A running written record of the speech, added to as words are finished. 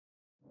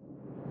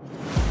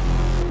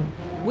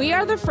We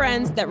are the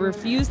friends that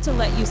refuse to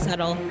let you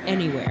settle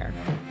anywhere.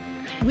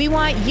 We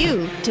want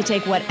you to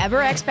take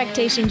whatever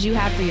expectations you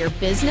have for your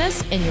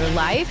business and your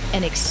life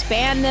and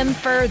expand them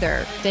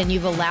further than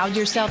you've allowed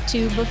yourself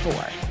to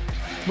before.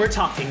 We're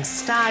talking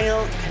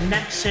style,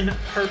 connection,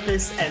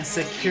 purpose, and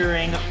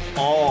securing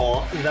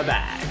all the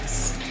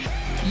bags.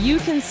 You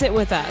can sit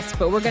with us,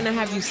 but we're going to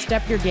have you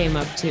step your game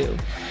up too.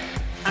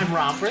 I'm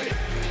Robert.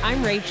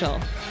 I'm Rachel.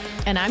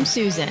 And I'm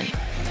Susan.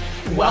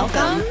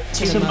 Welcome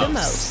to the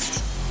most.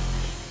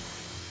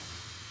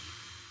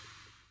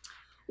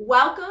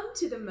 Welcome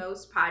to the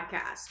Most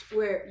podcast,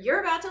 where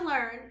you're about to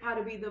learn how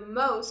to be the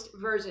most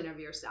version of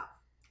yourself.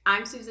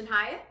 I'm Susan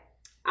Hyatt.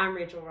 I'm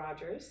Rachel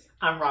Rodgers.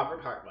 I'm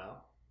Robert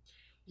Hartwell.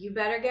 You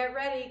better get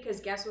ready, because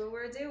guess what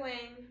we're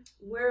doing?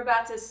 We're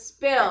about to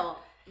spill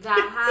the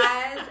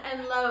highs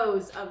and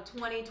lows of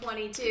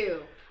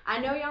 2022. I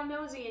know y'all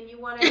nosy and you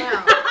want to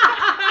know.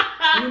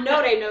 You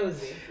know they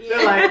nosy.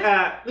 They're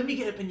like, let me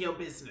get up in your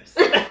business.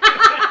 They've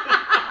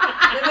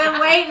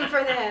been waiting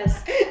for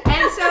this.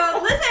 And so,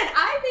 listen,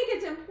 I think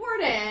it's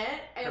important,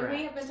 and Correct.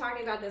 we have been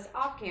talking about this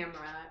off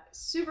camera,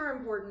 super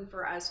important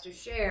for us to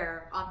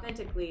share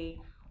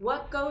authentically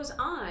what goes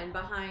on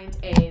behind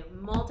a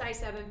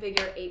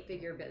multi-7-figure,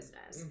 8-figure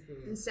business.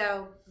 Mm-hmm. And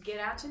so, get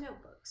out your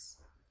notebooks,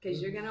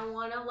 because you're going to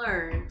want to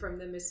learn from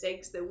the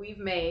mistakes that we've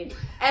made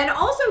and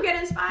also get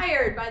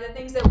inspired by the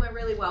things that went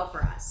really well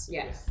for us.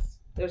 Yes.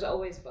 There's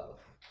always both.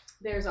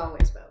 There's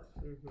always both.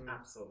 Mm-hmm.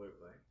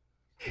 Absolutely.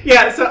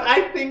 Yeah, so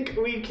I think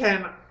we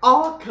can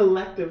all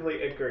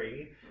collectively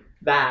agree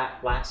that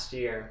last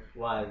year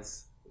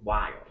was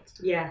wild.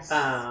 Yes.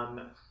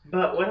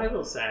 But what I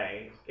will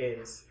say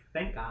is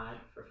thank God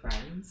for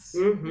friends,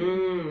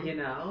 Mm-hmm. you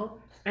know,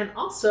 and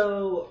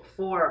also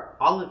for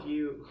all of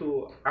you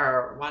who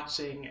are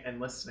watching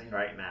and listening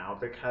right now,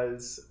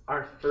 because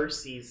our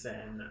first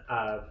season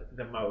of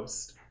The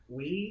Most,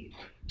 we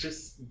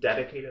just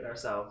dedicated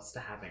ourselves to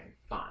having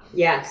fun.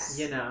 Yes.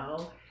 You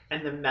know?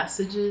 And the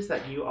messages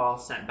that you all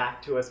sent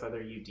back to us, whether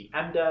you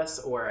DM'd us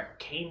or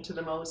came to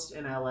The Most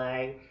in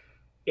LA,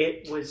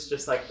 it was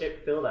just like,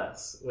 it filled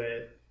us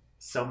with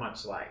so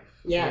much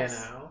life.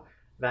 Yes. You know?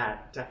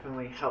 That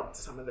definitely helped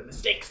some of the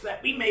mistakes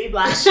that we made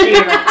last year.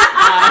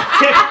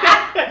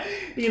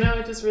 You know,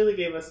 it just really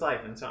gave us life.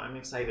 And so I'm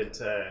excited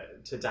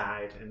to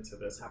dive into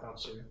this. How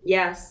about you?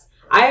 Yes,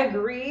 I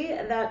agree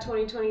that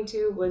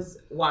 2022 was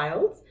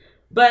wild,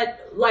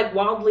 but like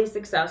wildly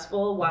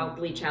successful,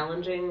 wildly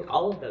challenging,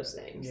 all of those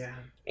things. Yeah.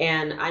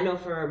 And I know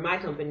for my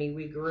company,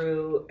 we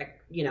grew,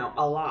 you know,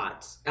 a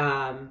lot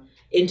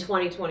in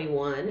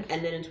 2021.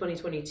 And then in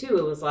 2022,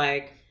 it was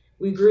like,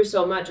 we grew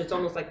so much, it's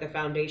almost like the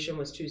foundation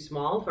was too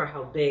small for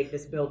how big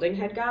this building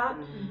had got.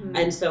 Mm-hmm.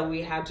 And so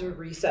we had to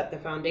reset the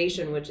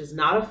foundation, which is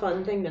not a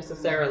fun thing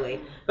necessarily.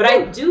 But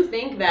I do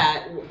think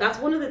that that's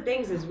one of the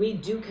things is we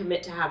do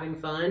commit to having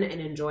fun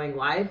and enjoying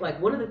life.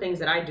 Like one of the things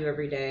that I do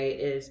every day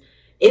is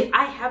if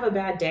I have a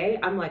bad day,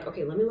 I'm like,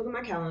 okay, let me look at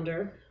my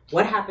calendar.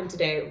 What happened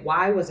today?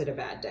 Why was it a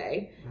bad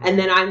day? And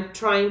then I'm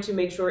trying to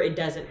make sure it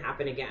doesn't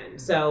happen again.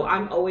 So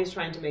I'm always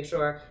trying to make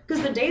sure,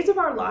 because the days of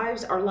our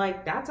lives are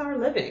like, that's our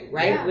living,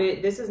 right? Yeah.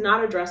 This is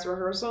not a dress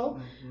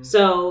rehearsal. Mm-hmm.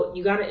 So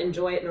you got to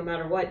enjoy it no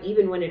matter what.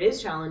 Even when it is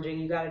challenging,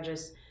 you got to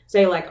just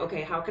say like,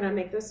 okay, how can I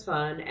make this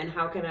fun? And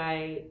how can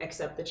I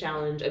accept the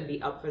challenge and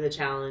be up for the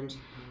challenge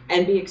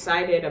and be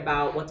excited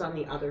about what's on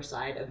the other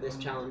side of this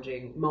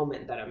challenging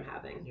moment that I'm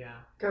having? Yeah.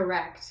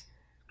 Correct.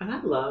 And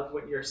I love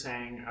what you're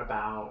saying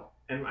about,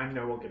 and I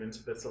know we'll get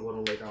into this a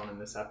little later on in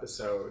this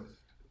episode,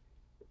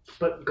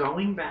 but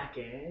going back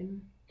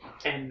in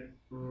and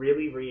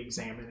really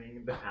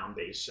re-examining the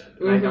foundation.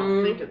 And I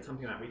don't think it's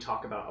something that we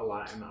talk about a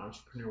lot in the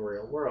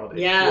entrepreneurial world. It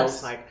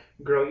feels like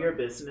grow your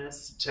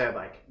business to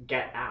like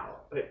get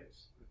out. But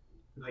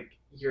like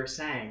you're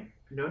saying,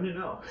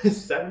 no.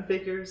 7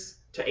 figures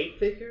to 8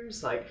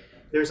 figures, like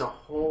there's a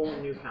whole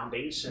new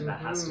foundation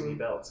that has to be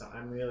built. So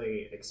I'm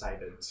really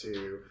excited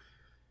to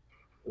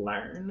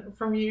learn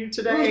from you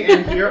today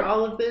and hear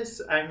all of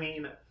this. I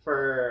mean,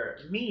 for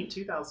me,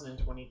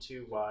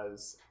 2022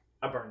 was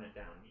a burn it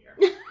down year.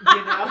 You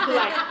know,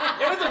 like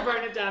it was a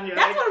burn it down year.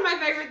 That's like, one of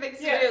my favorite things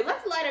to do.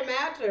 Let's light a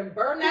match and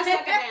burn that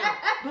sucker down.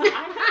 but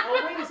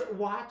I always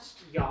watched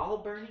y'all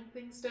burning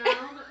things down,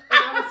 and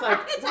I was like,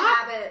 It's a what?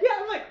 habit.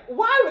 Yeah, I'm like,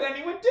 why would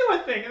anyone do a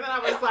thing? And then I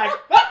was like,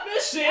 fuck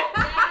this shit.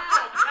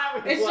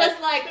 It's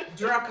just like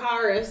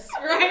Dracarys,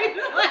 right?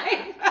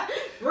 Like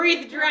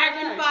breathe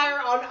dragon fire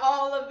on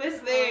all of this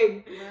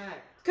thing.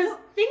 Because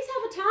things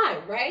have a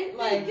time, right?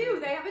 They do.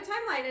 They have a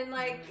timeline. And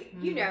like,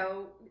 you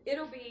know,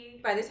 it'll be,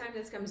 by the time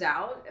this comes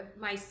out,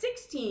 my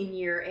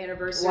 16-year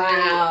anniversary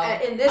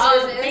in this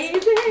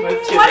business.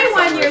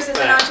 21 years as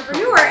an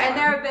entrepreneur. And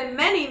there have been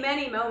many,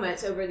 many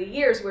moments over the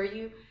years where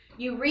you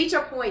reach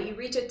a point, you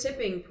reach a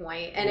tipping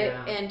point, and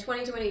and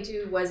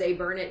 2022 was a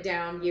burn it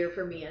down year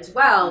for me as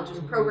well,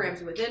 just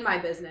programs within my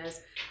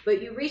business.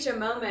 But you reach a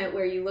moment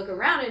where you look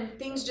around and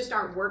things just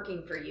aren't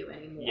working for you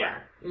anymore. Yeah.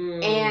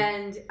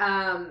 And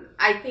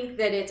I think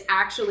that it's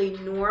actually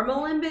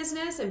normal in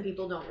business and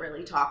people don't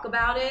really talk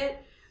about it.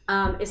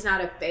 It's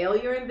not a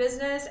failure in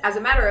business. As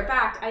a matter of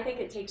fact, I think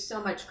it takes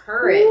so much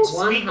courage. Ooh,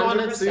 speak on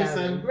it,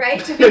 Susan.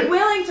 Right? To be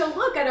willing to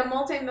look at a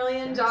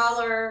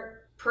multi-million-dollar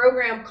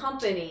program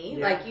company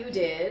like you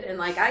did and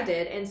like I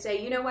did and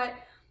say, you know what?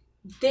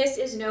 This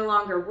is no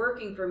longer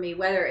working for me,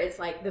 whether it's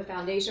like the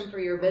foundation for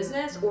your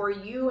business or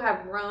you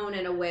have grown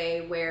in a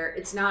way where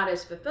it's not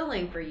as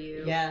fulfilling for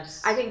you.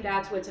 Yes. I think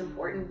that's what's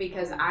important,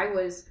 because I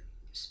was,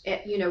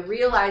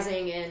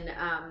 realizing in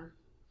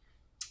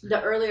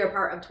the earlier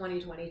part of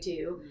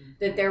 2022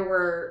 that there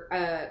were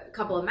a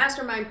couple of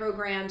mastermind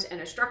programs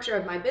and a structure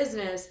of my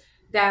business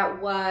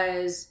that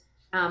was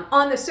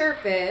on the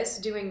surface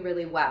doing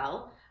really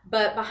well.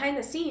 But behind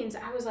the scenes,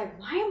 I was like,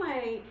 why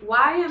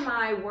am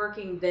I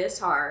working this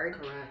hard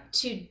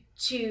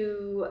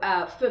to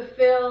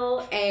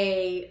fulfill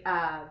a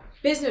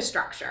business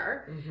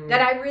structure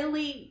that I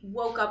really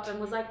woke up and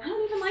was like, I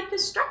don't even like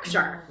this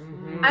structure.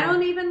 I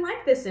don't even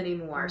like this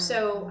anymore.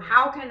 So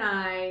how can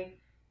I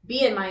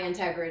be in my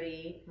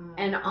integrity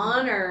and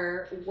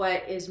honor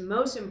what is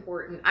most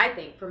important, I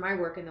think, for my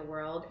work in the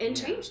world and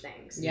change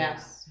things?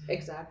 Yes,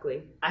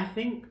 exactly. I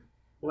think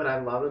what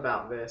I love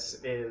about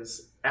this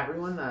is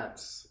everyone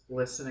that's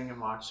listening and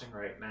watching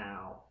right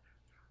now,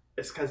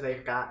 it's because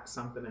they've got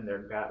something in their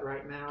gut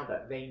right now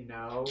that they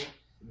know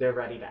they're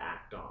ready to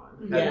act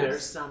on. That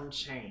there's some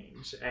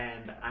change.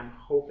 And I'm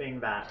hoping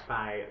that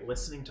by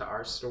listening to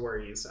our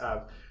stories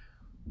of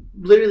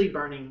literally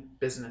burning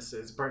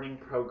businesses, burning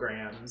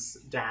programs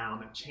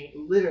down,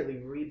 literally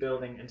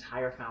rebuilding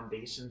entire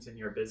foundations in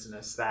your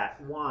business,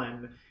 that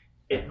one,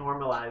 it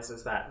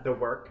normalizes that the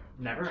work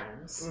never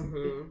ends.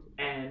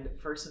 And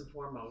first and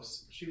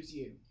foremost, choose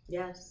you.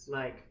 Yes.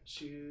 Like,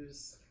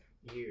 choose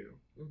you.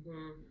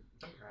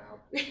 I'm proud.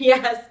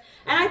 Yes.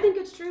 And I think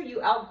it's true.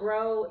 You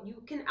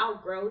can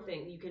outgrow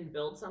things. You can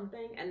build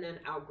something and then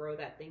outgrow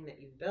that thing that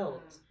you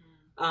built.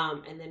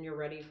 And then you're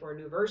ready for a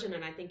new version.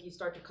 And I think you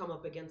start to come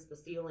up against the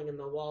ceiling and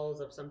the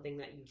walls of something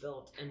that you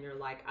built. And you're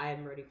like, I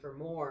am ready for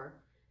more.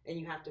 And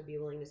you have to be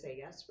willing to say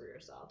yes for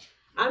yourself.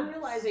 I'm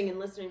realizing in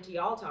listening to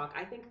y'all talk,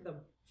 I think the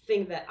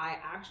thing that I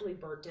actually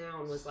burnt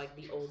down was like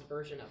the old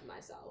version of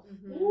myself,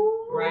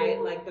 right?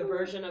 Like the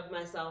version of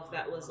myself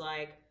that was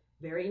like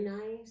very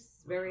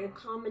nice, very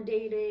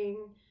accommodating,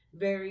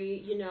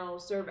 very,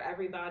 serve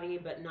everybody,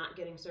 but not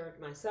getting served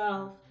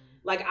myself.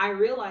 Like I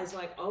realized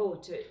like,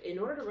 in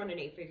order to run an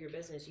 8-figure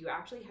business, you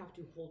actually have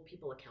to hold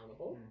people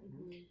accountable.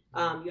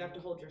 You have to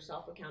hold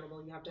yourself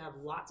accountable. You have to have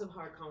lots of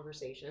hard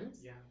conversations.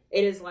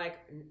 It is like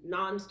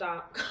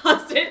nonstop,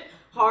 constant,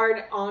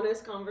 hard,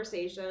 honest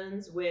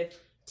conversations with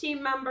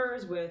team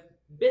members, with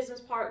business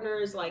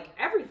partners, like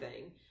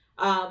everything.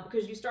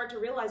 Because you start to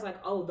realize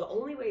like, the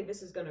only way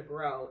this is going to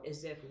grow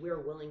is if we're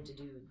willing to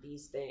do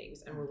these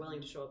things and we're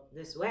willing to show up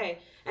this way.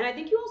 And I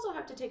think you also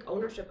have to take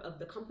ownership of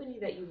the company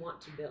that you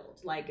want to build.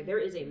 Like there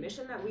is a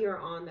mission that we are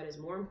on that is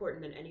more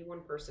important than any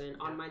one person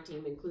on my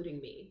team, including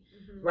me,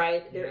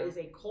 right? There is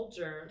a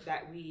culture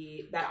that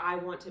I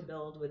want to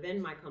build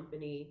within my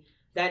company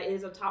that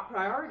is a top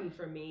priority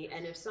for me.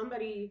 And if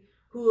somebody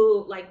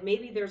who like,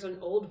 maybe there's an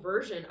old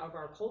version of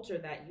our culture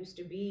that used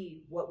to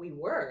be what we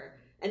were,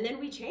 and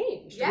then we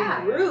changed,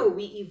 we grew,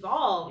 we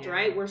evolved,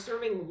 right? We're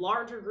serving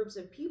larger groups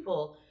of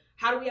people.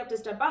 How do we have to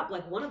step up?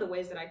 Like one of the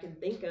ways that I can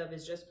think of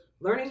is just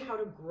learning how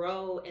to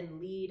grow and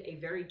lead a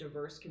very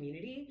diverse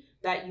community,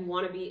 that you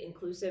want to be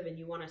inclusive and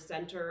you want to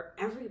center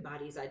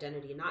everybody's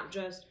identity, not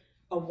just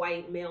a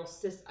white male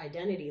cis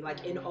identity,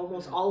 like in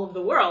almost all of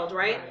the world,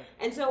 right?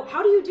 And so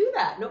how do you do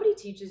that? Nobody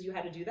teaches you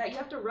how to do that. You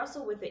have to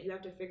wrestle with it. You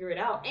have to figure it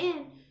out.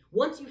 And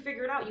once you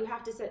figure it out, you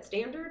have to set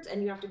standards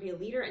and you have to be a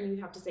leader and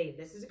you have to say,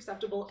 this is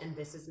acceptable and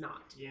this is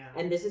not.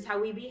 And this is how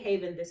we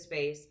behave in this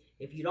space.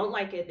 If you don't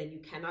like it, then you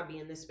cannot be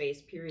in this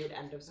space, period,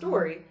 end of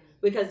story.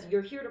 Because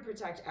you're here to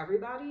protect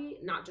everybody,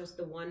 not just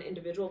the one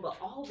individual, but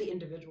all the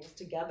individuals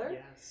together.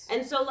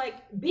 And so like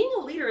being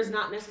a leader is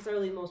not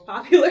necessarily the most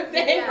popular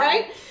thing,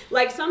 right?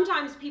 Like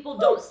sometimes people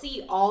don't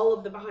see all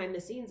of the behind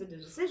the scenes of the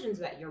decisions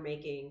that you're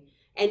making.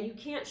 And you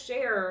can't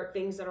share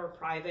things that are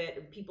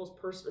private, people's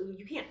personal,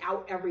 you can't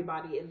out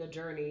everybody in the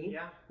journey,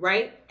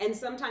 right? And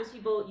sometimes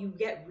you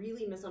get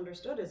really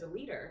misunderstood as a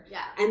leader.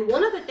 And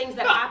one of the things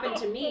that happened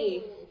to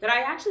me that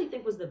I actually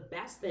think was the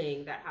best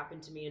thing that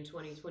happened to me in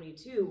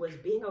 2022 was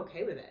being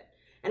okay with it.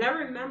 And I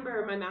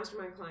remember my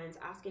mastermind clients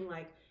asking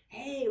like,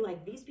 hey,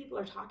 like these people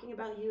are talking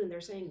about you and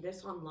they're saying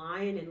this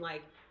online and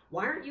like,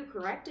 why aren't you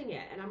correcting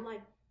it? And I'm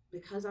like,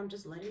 because I'm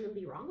just letting them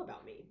be wrong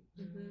about me.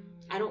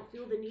 I don't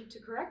feel the need to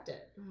correct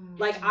it.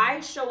 Like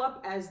I show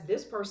up as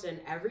this person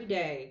every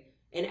day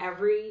in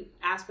every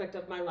aspect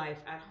of my life,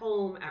 at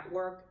home, at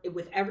work,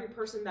 with every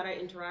person that I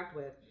interact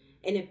with.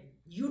 And if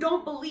you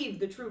don't believe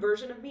the true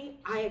version of me,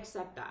 I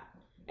accept that.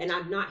 And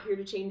I'm not here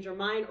to change your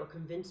mind or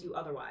convince you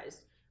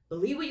otherwise.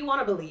 Believe what you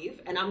want to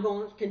believe, and I'm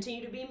going to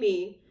continue to be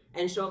me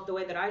and show up the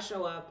way that I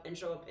show up and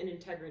show up in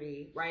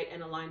integrity, right?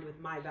 And aligned with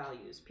my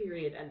values,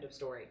 period, end of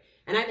story.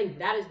 And I think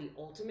that is the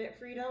ultimate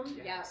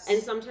freedom. Yes.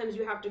 And sometimes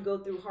you have to go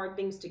through hard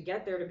things to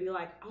get there, to be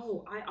like,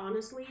 oh, I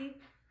honestly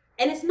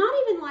And it's not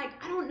even like,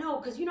 I don't know,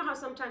 because you know how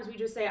sometimes we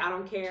just say, I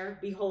don't care,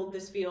 behold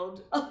this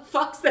field of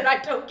fucks that I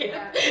don't give,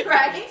 Yeah.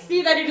 right?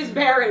 See that it is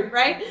barren,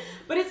 right?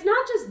 But it's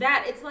not just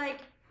that. It's like,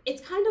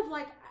 it's kind of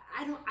like,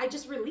 I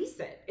just release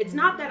it. It's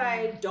not that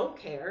I don't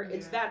care.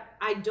 It's that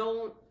I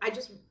don't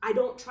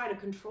try to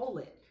control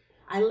it.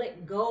 I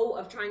let go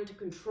of trying to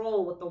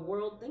control what the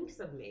world thinks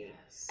of me.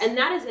 Yes. And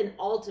that is an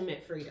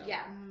ultimate freedom.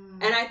 Yeah.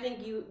 And I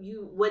think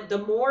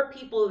the more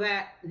people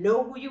that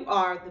know who you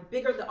are, the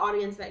bigger the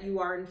audience that you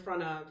are in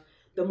front of,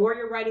 the more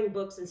you're writing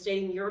books and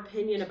stating your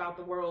opinion about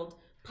the world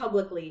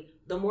publicly,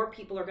 the more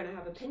people are going to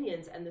have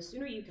opinions. And the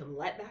sooner you can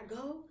let that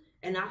go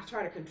and not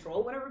try to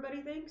control what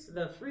everybody thinks,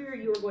 the freer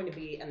you are going to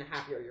be and the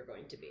happier you're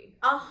going to be.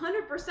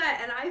 100%.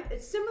 And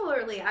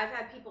I've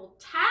had people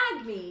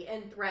tag me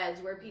in threads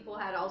where people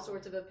had all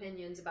sorts of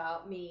opinions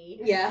about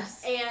me.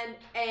 Yes.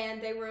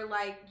 And they were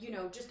like,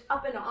 just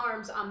up in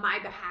arms on my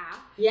behalf.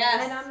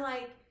 Yes. And I'm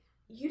like,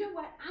 you know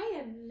what? I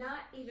am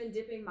not even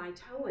dipping my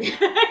toe in it.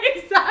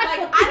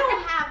 Exactly. Like, I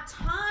don't have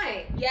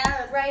time.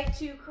 Yes. Right?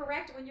 To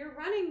correct when you're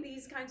running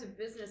these kinds of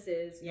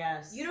businesses.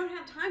 Yes. You don't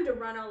have time to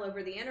run all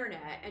over the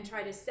internet and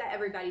try to set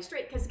everybody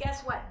straight. Because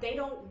guess what? They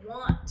don't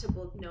want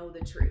to know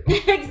the truth.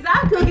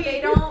 Exactly. They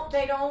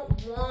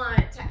don't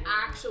want to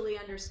actually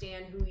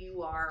understand who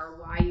you are or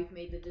why you've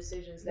made the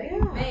decisions that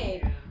you've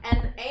made.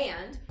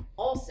 And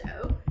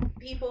also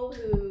people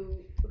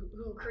who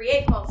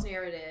create false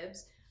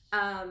narratives.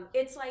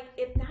 It's like,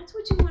 if that's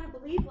what you want to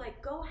believe, like,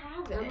 go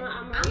have it.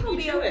 I'm gonna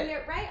be over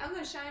here, right? I'm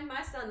gonna shine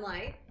my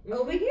sunlight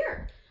over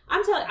here.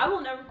 I'm telling you, I will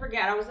never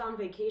forget. I was on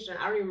vacation.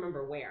 I don't even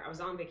remember where. I was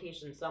on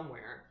vacation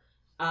somewhere,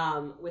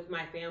 with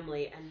my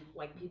family, and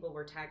like people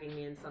were tagging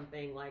me in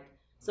something, like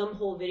some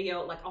whole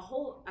video, like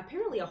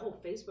apparently a whole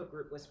Facebook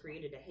group was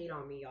created to hate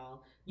on me,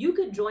 y'all. You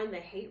could join the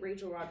Hate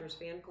Rachel Rodgers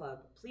fan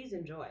club. Please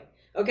enjoy.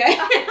 Okay.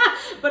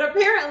 But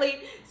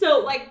apparently, so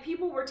like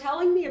people were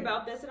telling me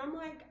about this, and I'm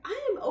like,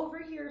 I am over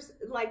here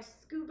like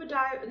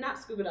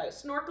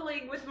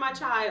snorkeling with my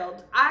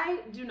child.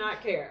 I do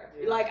not care.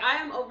 Yeah. Like, I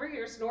am over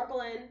here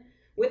snorkeling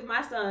with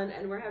my son,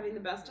 and we're having the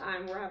best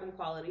time. We're having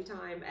quality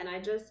time. And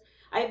I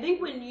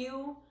think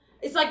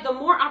it's like the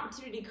more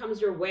opportunity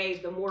comes your way,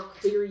 the more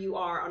clear you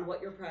are on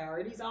what your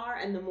priorities are,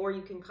 and the more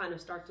you can kind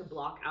of start to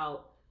block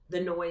out the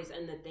noise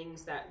and the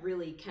things that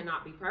really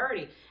cannot be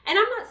priority. And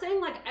I'm not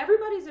saying like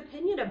everybody's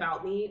opinion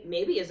about me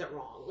maybe isn't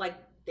wrong. Like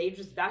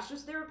that's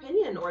just their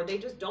opinion, or they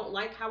just don't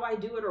like how I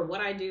do it or what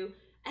I do.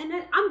 And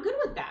I'm good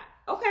with that.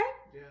 Okay.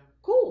 Yeah.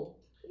 Cool.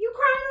 You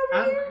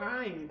crying over here? I'm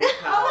crying because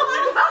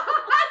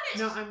oh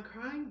my gosh. No, I'm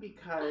crying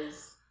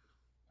because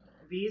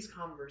these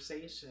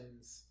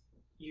conversations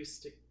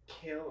used to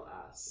kill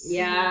us.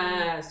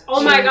 Yes.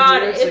 Oh my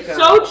God, it's ago,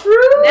 so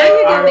true.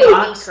 Our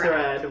box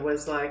thread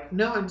was like,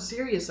 no, I'm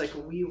serious. Like,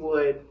 we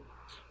would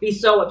be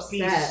so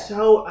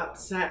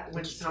upset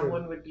when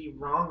someone would be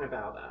wrong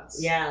about us.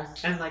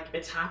 Yes. And like,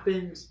 it's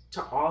happened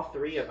to all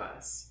three of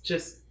us.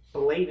 Just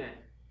blatant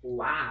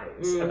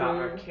lies about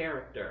our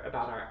character,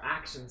 about our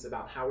actions,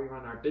 about how we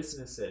run our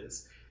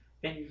businesses.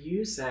 And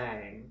you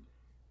saying,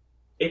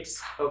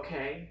 it's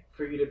okay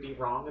for you to be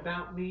wrong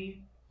about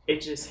me. It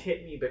just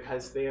hit me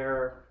because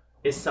there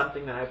is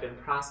something that I've been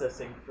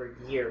processing for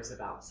years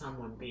about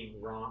someone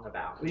being wrong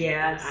about me.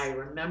 Yes. And I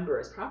remember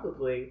it's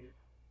probably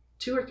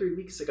 2 or 3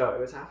 weeks ago. It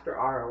was after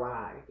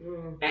ROI.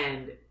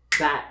 And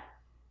that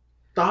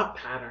thought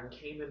pattern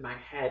came in my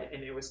head.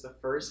 And it was the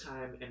first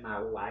time in my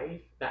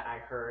life that I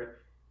heard,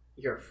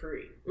 you're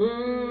free.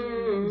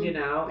 And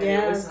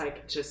it was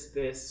like just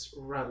this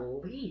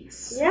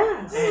release.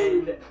 Yes.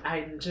 And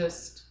I'm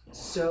just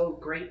so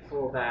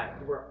grateful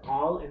that we're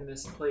all in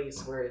this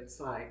place where it's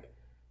like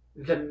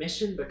the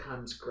mission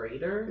becomes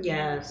greater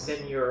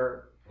than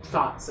your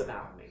thoughts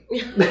about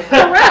me.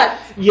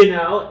 Correct.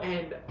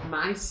 And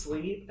my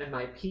sleep and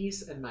my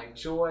peace and my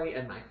joy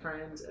and my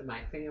friends and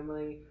my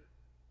family,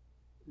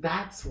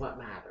 that's what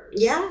matters.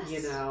 Yes.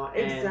 And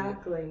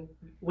exactly.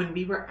 when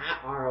we were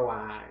at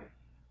ROI,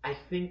 I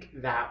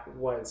think that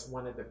was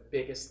one of the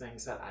biggest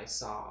things that I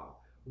saw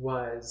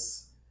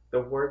was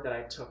the word that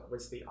I took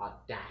was the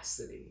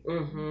audacity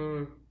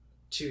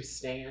to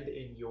stand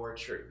in your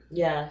truth.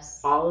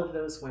 Yes. All of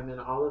those women,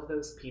 all of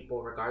those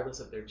people, regardless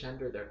of their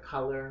gender, their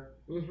color,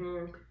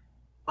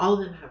 all of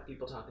them have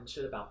people talking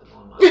shit about them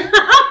online.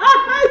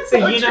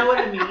 So you know what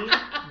I mean?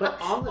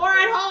 But all of them,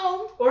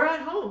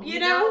 at home. You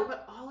know?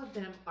 But all of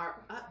them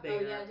are up there.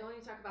 Oh yeah, don't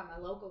even talk about my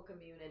local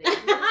community.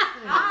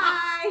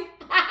 Hi.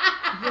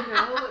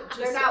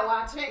 They're not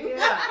watching.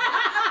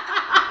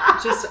 Yeah.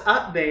 Just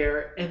up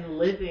there and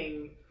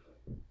living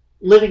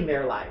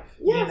their life.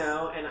 Yes.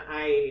 And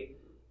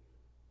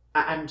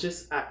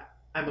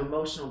I'm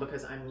emotional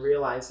because I'm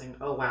realizing,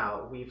 oh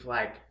wow, we've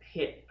like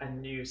hit a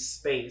new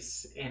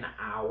space in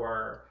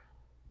our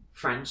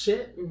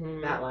friendship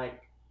that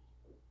like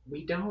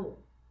we don't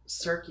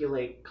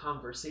circulate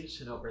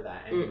conversation over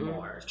that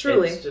anymore.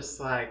 Truly. It's just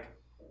like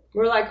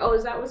we're like, oh,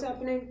 is that what's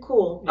happening?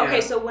 Cool. Yeah. Okay,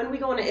 so when are we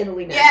going to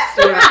Italy next?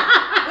 Yeah.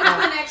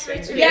 What's the next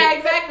retreat? Yeah,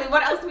 exactly.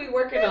 What else are we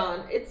working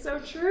on? It's so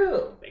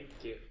true. Thank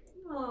you.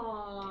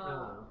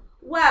 Aww.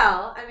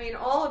 Well, I mean,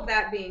 all of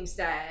that being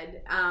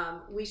said,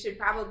 we should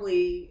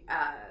probably,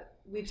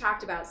 we've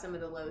talked about some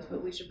of the lows,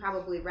 but we should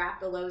probably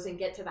wrap the lows and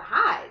get to the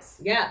highs.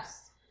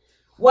 Yes.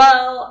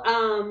 Well,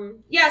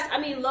 yes, I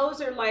mean,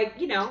 lows are like,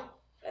 you know,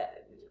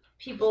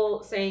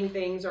 people saying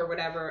things or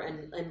whatever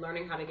and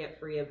learning how to get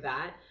free of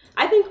that.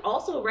 I think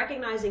also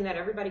recognizing that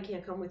everybody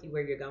can't come with you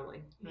where you're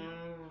going.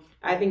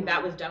 I think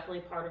that was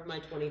definitely part of my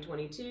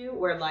 2022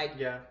 where like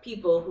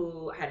people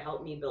who had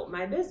helped me build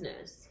my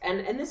business.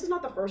 And this is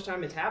not the first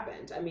time it's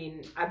happened. I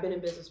mean, I've been in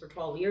business for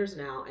 12 years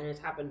now and it's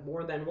happened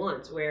more than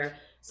once where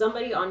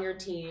somebody on your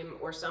team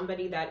or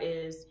somebody that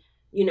is,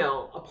 you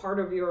know, a part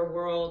of your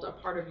world, a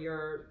part of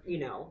your, you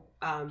know,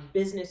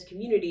 business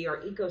community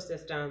or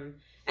ecosystem,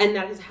 and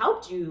that has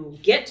helped you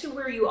get to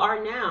where you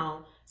are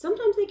now,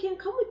 sometimes they can't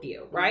come with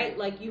you, right?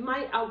 Like you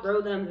might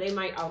outgrow them, they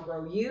might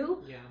outgrow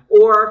you,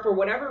 or for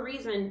whatever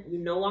reason, you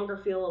no longer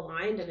feel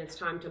aligned and it's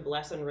time to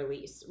bless and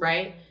release,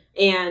 right?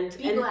 And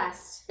be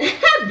blessed.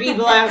 Be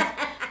blessed.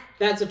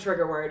 That's a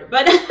trigger word.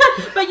 But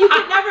you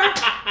can never,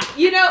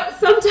 you know,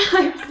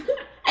 sometimes...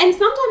 And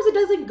sometimes it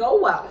doesn't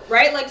go well,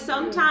 right? Like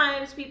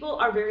sometimes people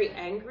are very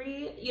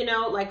angry, you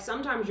know, like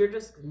sometimes you're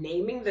just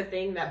naming the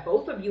thing that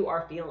both of you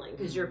are feeling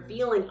because you're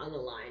feeling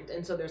unaligned.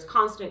 And so there's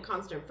constant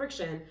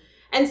friction.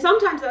 And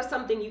sometimes that's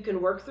something you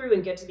can work through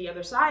and get to the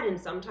other side.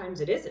 And sometimes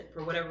it isn't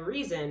for whatever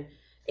reason.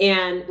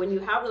 And when you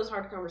have those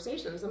hard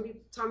conversations,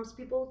 sometimes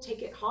people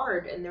take it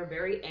hard and they're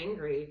very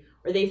angry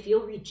or they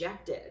feel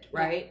rejected,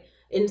 right?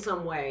 In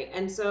some way.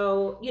 And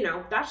so, you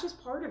know, that's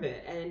just part of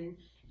it. And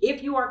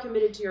if you are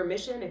committed to your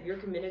mission, if you're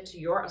committed to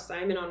your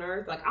assignment on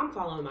earth, like I'm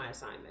following my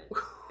assignment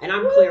and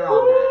I'm clear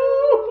on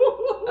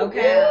that.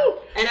 Okay.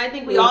 And I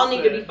think we all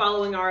need to be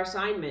following our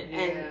assignment.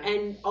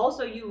 And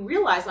also you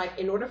realize like,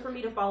 in order for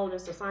me to follow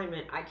this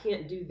assignment, I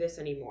can't do this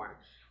anymore.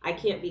 I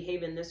can't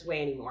behave in this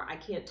way anymore. I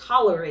can't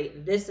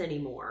tolerate this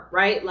anymore.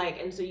 Right. Like,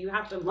 and so you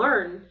have to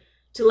learn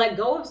to let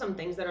go of some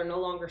things that are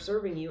no longer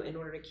serving you in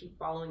order to keep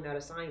following that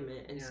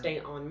assignment and stay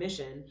on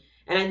mission.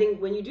 And I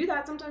think when you do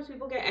that, sometimes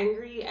people get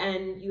angry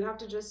and you have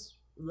to just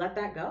let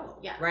that go.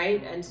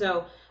 Right. And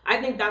so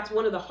I think that's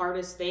one of the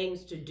hardest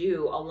things to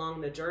do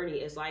along the journey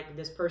is like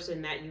this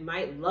person that you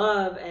might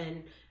love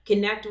and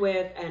connect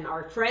with and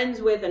are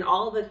friends with and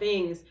all the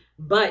things,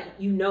 but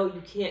you know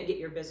you can't get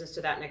your business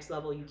to that next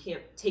level. You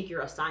can't take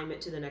your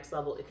assignment to the next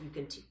level if you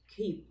can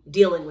keep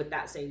dealing with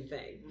that same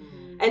thing.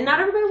 And not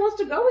everybody wants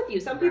to go with you.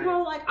 Some people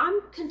are like, I'm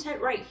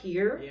content right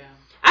here.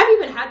 I've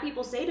even had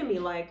people say to me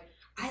like,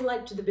 I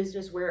liked the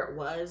business where it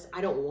was.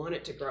 I don't want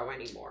it to grow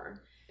anymore.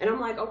 And I'm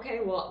like,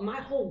 okay, well, my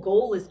whole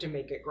goal is to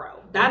make it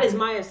grow. That is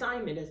my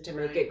assignment, is to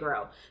make it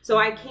grow. So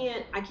I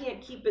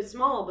can't keep it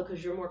small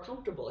because you're more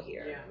comfortable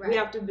here. We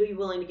have to be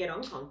willing to get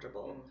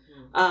uncomfortable.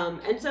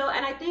 And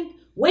I think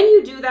when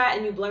you do that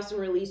and you bless and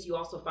release, you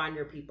also find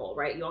your people,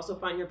 right? You also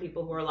find your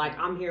people who are like,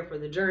 I'm here for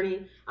the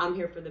journey. I'm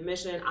here for the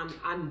mission.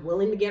 I'm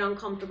willing to get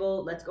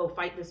uncomfortable. Let's go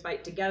fight this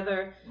fight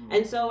together.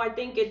 And so I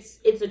think it's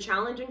a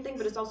challenging thing,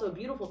 but it's also a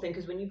beautiful thing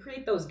because when you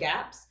create those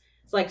gaps,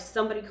 it's like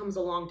somebody comes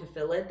along to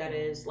fill it that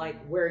is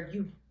like where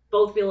you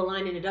both feel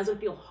aligned and it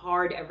doesn't feel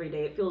hard every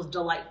day. It feels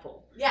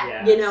delightful,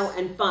 you know,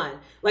 and fun.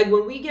 Like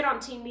when we get on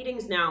team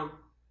meetings now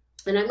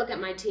and I look at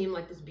my team,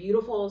 like this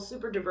beautiful,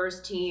 super diverse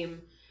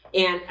team,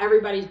 and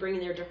everybody's bringing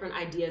their different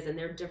ideas and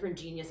their different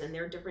genius and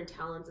their different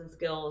talents and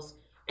skills.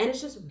 And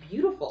it's just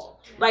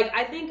beautiful. Like,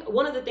 I think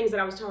one of the things that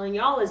I was telling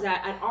y'all is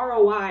that at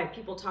ROI,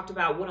 people talked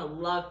about what a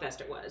love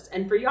fest it was.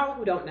 And for y'all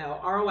who don't know,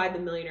 ROI, the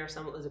Millionaire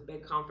Summit, was a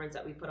big conference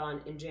that we put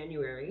on in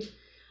January,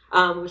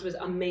 which was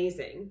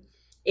amazing.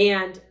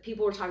 And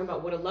people were talking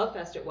about what a love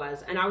fest it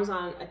was. And I was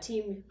on a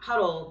team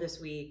huddle this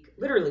week,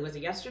 literally, was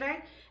it yesterday?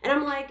 And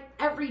I'm like,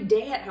 every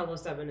day at Hello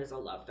 7 is a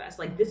love fest.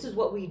 Like, this is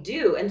what we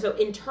do. And so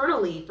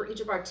internally, for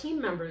each of our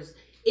team members,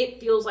 it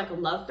feels like a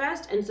love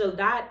fest. And so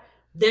that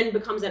then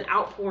becomes an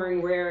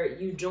outpouring where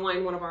you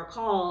join one of our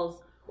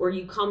calls or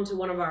you come to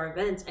one of our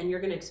events and you're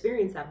going to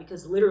experience that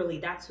because literally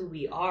that's who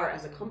we are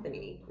as a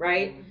company,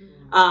 right?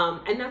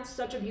 And that's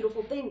such a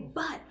beautiful thing.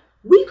 But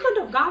we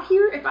couldn't have got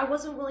here if I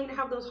wasn't willing to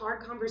have those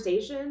hard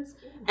conversations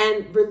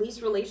and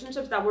release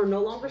relationships that were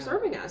no longer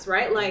serving us,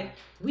 right? Like,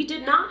 we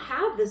did not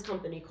have this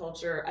company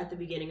culture at the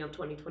beginning of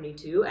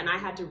 2022, and I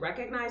had to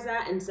recognize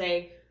that and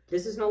say,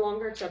 this is no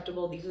longer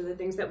acceptable. These are the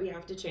things that we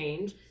have to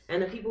change.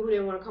 And the people who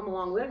didn't want to come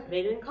along with,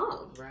 they didn't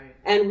come. Right.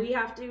 And we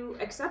have to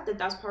accept that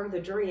that's part of the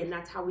journey and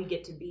that's how we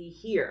get to be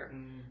here.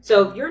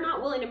 So if you're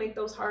not willing to make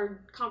those hard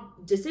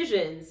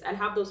decisions and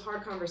have those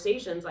hard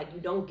conversations, like, you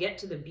don't get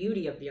to the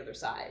beauty of the other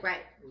side.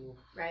 Right.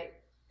 Right.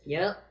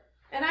 Yep.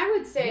 And I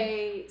would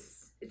say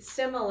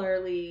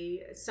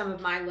similarly, some of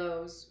my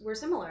lows were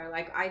similar.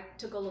 Like, I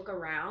took a look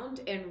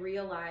around and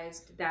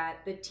realized that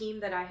the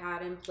team that I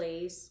had in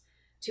place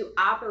to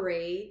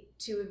operate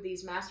two of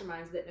these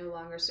masterminds that no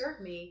longer serve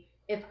me,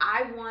 if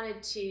I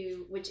wanted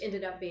to, which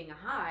ended up being a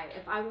high,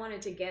 if I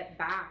wanted to get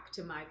back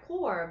to my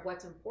core of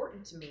what's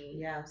important to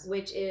me,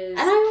 which is...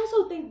 And I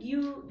also think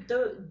you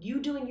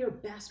doing your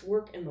best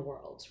work in the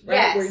world,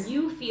 right? Where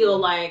you feel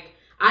like,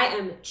 I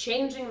am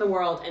changing the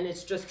world, and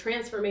it's just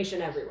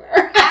transformation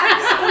everywhere.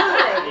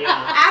 Absolutely.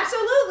 Yeah.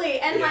 Absolutely.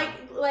 And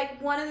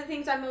like one of the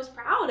things I'm most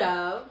proud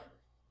of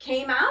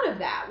came out of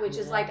that, which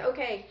is like,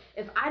 okay,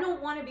 if I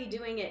don't want to be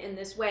doing it in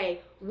this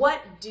way,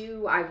 what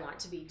do I want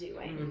to be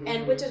doing? Mm-hmm.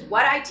 And which is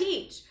what I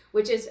teach,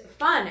 which is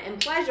fun and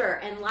pleasure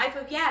and life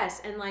of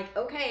yes. And like,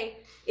 okay,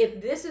 if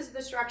this is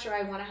the structure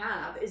I want to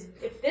have,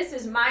 if this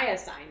is my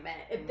assignment,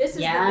 if this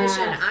is the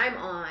mission I'm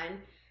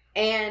on,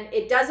 and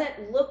it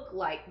doesn't look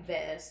like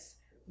this,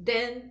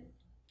 then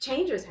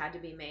changes had to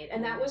be made.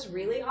 And that was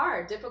really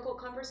hard, difficult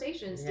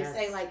conversations to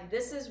say, like,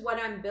 this is what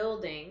I'm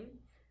building,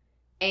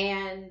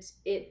 and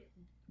it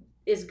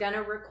is going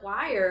to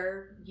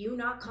require you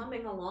not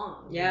coming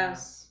along.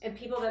 Yes. And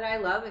people that I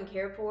love and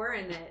care for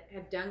and that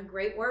have done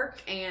great work.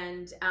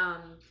 And,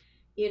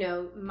 you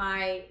know,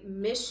 my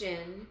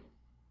mission,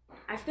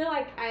 I feel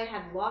like I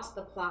had lost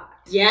the plot.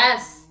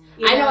 Yes.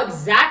 I know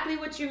exactly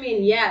what you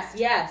mean. Yes.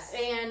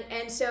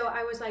 And so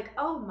I was like,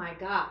 oh my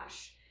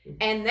gosh.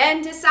 And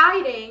then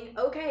deciding,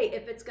 okay,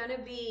 if it's going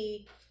to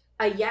be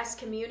a yes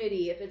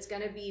community, if it's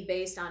going to be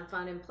based on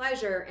fun and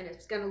pleasure, and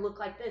it's going to look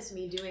like this,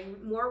 me doing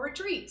more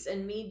retreats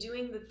and me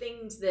doing the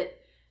things that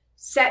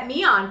set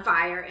me on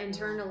fire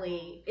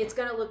internally, it's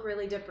going to look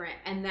really different.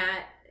 And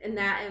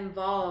that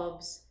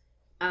involves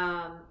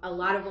a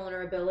lot of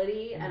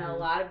vulnerability and a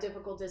lot of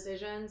difficult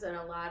decisions and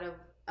a lot of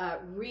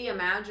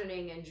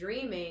reimagining and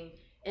dreaming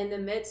in the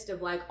midst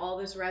of like all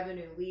this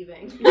revenue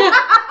leaving. 100%.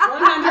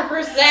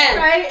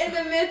 Right? In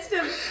the midst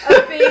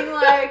of being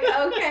like,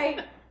 okay,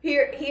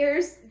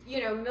 here's,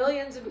 you know,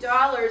 millions of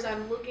dollars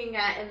I'm looking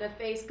at in the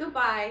face.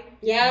 Goodbye.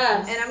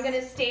 Yes. And I'm going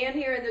to stand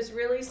here in this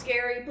really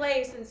scary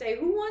place and say,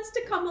 who wants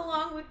to come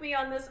along with me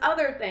on this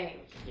other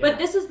thing? Yeah. But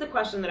this is the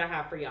question that I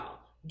have for y'all.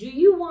 Do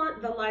you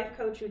want the life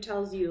coach who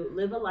tells you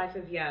live a life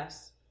of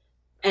yes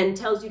and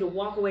tells you to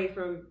walk away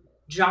from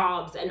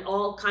jobs and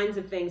all kinds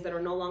of things that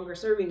are no longer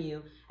serving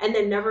you, and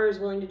then never is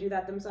willing to do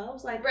that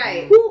themselves? Like,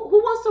 right. Who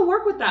wants to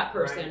work with that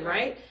person,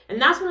 right?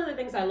 And that's one of the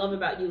things I love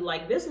about you.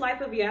 Like, this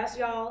life of yes,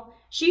 y'all,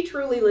 she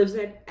truly lives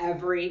it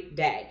every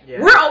day.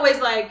 Yeah. We're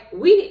always like,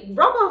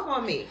 rub off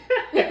on me.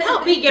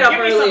 Help me get up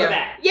earlier.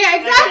 Yeah,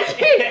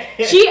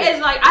 exactly. She is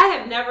like, I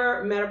have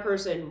never met a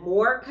person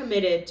more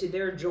committed to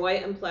their joy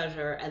and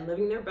pleasure and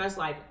living their best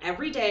life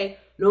every day,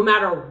 no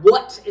matter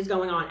what is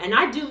going on. And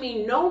I do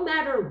mean no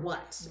matter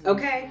what,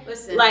 okay?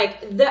 Listen.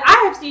 Like,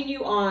 I have seen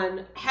you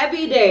on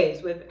heavy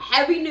days with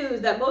heavy news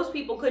that most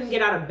people couldn't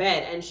get out of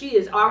bed, and she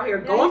is out here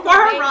going for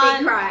her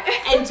run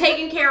and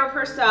taking care of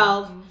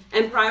herself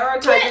and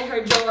prioritizing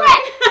her joy.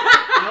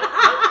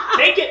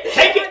 Take it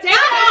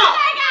all.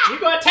 You're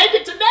going to take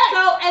it today.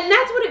 So, and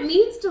that's what it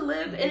means to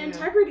live in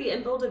integrity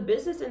and build a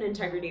business in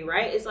integrity,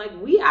 right? It's like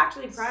we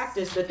actually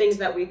practice the things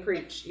that we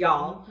preach,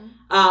 y'all.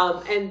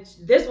 And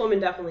this woman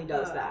definitely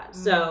does that.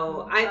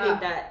 So I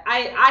think that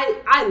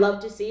I love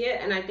to see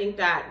it. And I think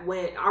that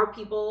when our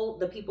people,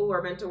 the people who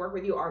are meant to work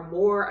with you, are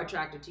more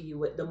attracted to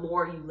you, the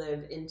more you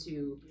live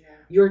into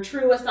your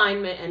true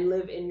assignment and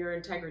live in your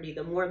integrity,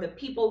 the more the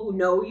people who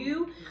know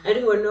you and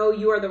who know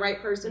you are the right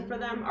person for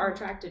them are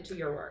attracted to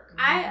your work.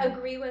 I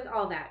agree with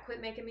all that. Quit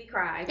making me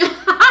cry.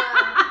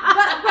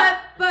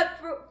 But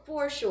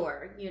for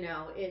sure, you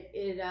know,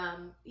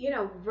 you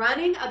know,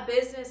 running a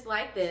business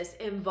like this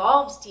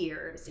involves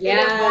tears.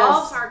 Yes. It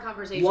involves hard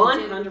conversations.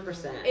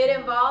 100%. It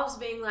involves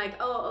being like,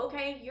 oh,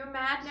 okay, you're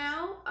mad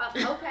now?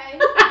 Okay.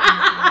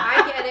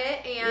 I get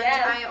it. And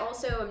I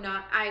also am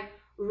not, I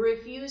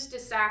refuse to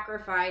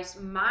sacrifice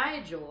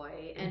my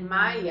joy and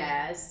my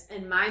yes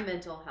and my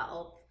mental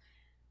health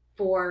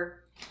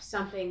for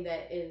something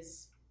that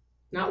is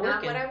not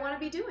what I want to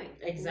be doing.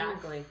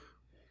 Exactly.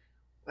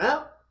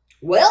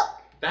 Well,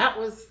 that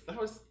was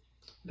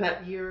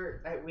that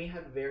year. We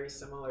had very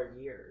similar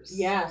years.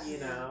 Yes. You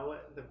know,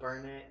 the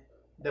burn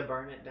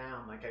it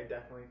down. Like, I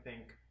definitely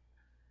think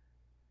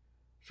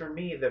for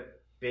me, the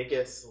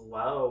biggest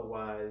low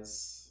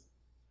was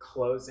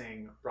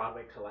closing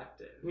Broadway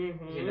Collective,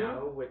 you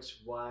know, which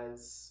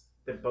was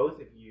that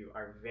both of you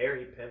are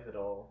very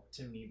pivotal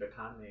to me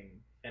becoming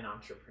an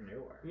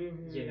entrepreneur.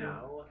 You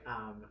know,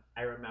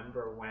 I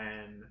remember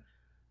when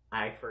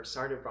I first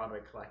started Broadway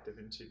Collective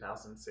in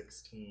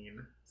 2016,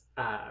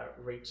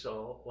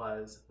 Rachel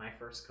was my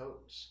first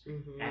coach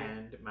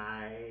and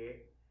my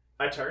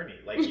attorney.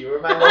 Like, you were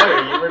my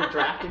lawyer. You were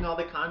drafting all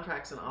the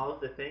contracts and all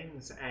of the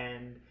things.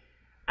 And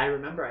I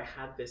remember I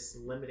had this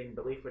limiting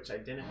belief, which I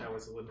didn't know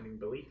was a limiting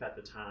belief at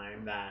the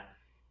time, that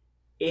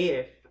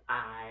if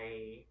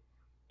I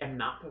am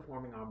not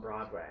performing on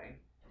Broadway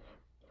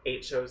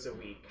 8 shows a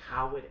week,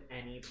 how would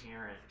any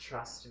parent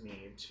trust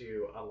me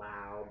to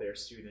allow their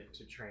student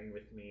to train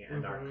with me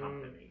and our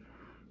company?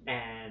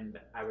 And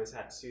I was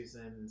at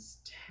Susan's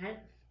 10th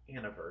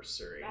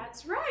anniversary.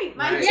 That's right.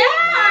 My tea party.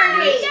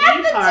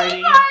 Yes, the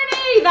tea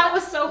party. That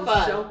was so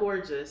fun. So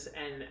gorgeous.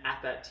 And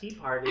at that tea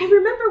party, I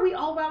remember we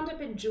all wound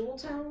up in jewel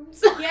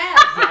tones. Yes.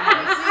 We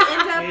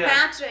end up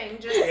matching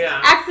just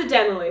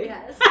accidentally.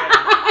 Yes.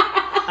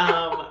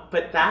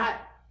 But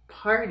that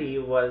party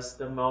was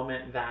the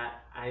moment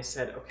that I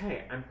said,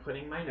 okay, I'm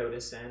putting my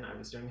notice in. I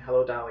was doing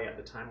Hello Dolly at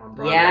the time on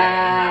Broadway.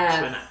 Yes.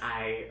 And that's when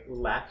I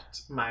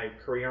left my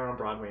career on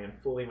Broadway and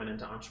fully went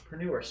into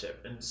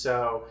entrepreneurship. And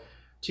so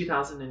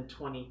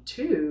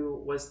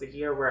 2022 was the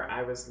year where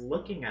I was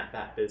looking at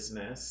that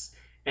business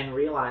and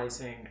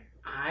realizing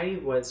I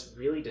was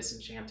really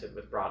disenchanted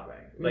with Broadway.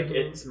 Like,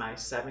 it's my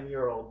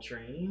 7-year-old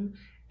dream,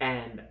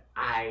 and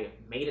I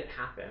made it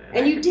happen.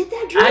 And you did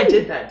that dream? I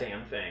did that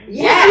damn thing.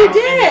 Yes, you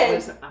did. And it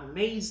was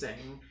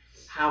amazing.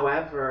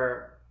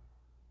 However,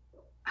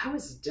 I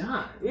was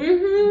done,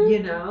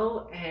 you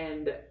know?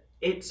 And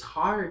it's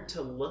hard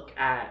to look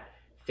at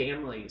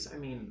families. I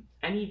mean,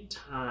 any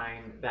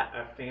time that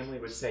a family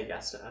would say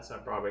yes to us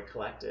at Broadway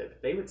Collective,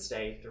 they would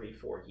stay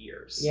 3-4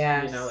 years.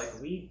 Yes. You know, like,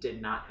 we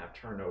did not have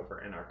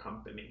turnover in our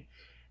company.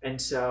 And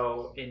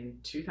so in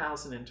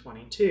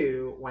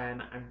 2022,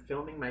 when I'm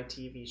filming my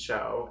TV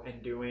show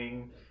and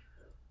doing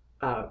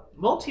a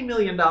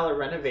multi-million-dollar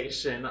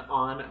renovation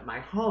on my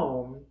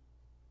home,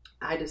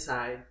 I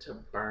decide to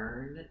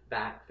burn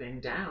that thing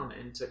down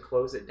and to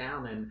close it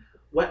down. And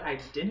what I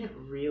didn't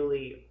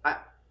really,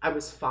 I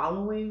was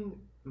following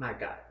my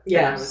gut.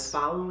 Yes. And I was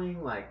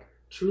following, like,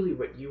 truly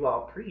what you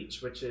all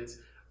preach, which is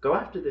go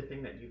after the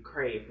thing that you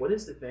crave. What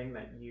is the thing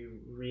that you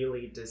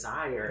really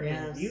desire?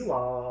 Yes. And you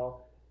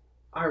all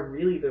are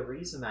really the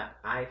reason that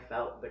I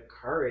felt the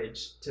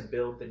courage to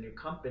build the new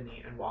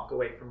company and walk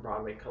away from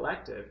Broadway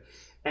Collective.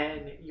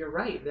 And you're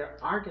right, there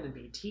are going to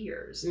be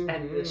tears,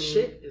 and the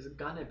shit is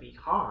going to be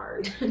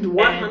hard.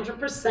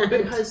 100%.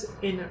 Because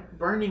in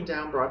burning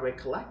down Broadway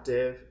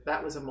Collective,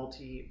 that was a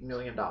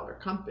multi-million-dollar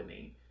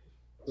company,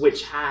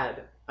 which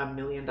had a $1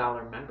 million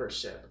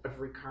membership of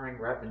recurring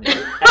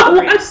revenue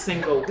every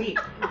single week.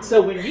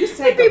 So when you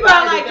say people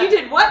are like, you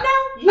did what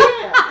now?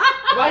 Yeah.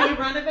 While you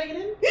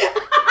renovating,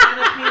 and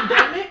a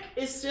pandemic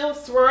is still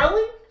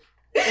swirling.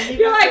 And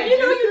You're like, you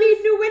know, you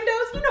need new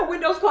windows. You know,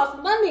 windows cost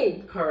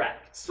money.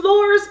 Correct.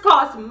 Floors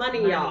cost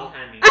money, y'all.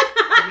 Honey.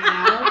 You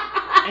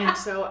know? And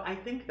so I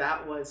think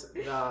that was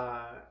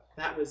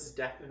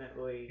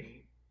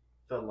definitely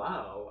the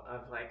low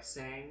of, like,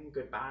 saying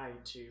goodbye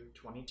to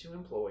 22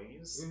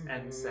 employees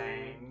and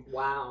saying,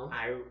 wow,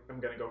 I am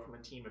going to go from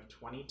a team of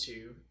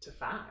 22 to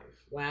 5.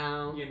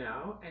 Wow. You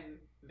know? And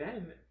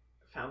then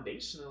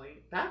foundationally,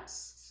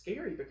 that's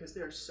scary because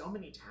there are so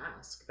many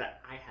tasks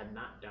that I had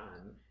not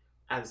done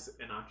as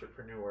an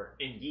entrepreneur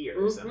in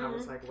years. And I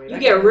was like, wait, you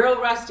get real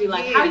rusty.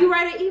 Like, how you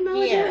write an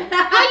email again?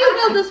 How you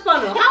build this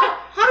funnel?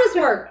 How does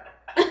this work?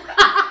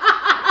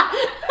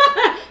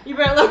 You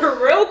better look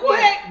real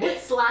quick.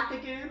 What's Slack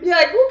again? You're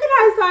like, who can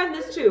I assign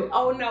this to?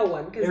 Oh, no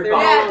one, because they're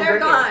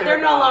gone.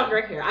 They're no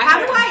longer here. How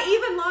do I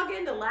even log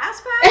into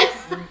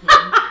LastPass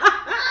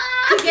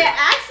to get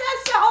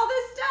access to all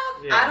this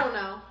stuff? Yeah. I don't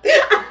know.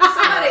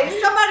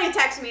 Somebody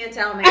text me and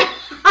tell me.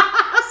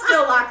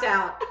 Still locked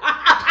out.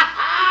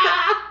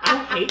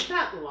 I hate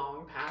that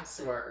long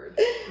password.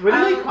 What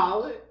do they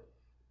call it?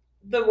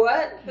 The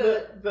what?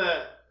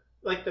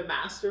 The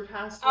master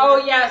password? Oh,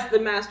 yes, the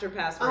master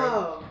password.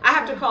 Oh. I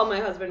have to call my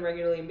husband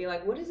regularly and be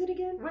like, what is it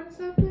again? What is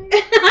that thing?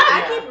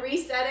 I keep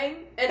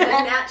resetting and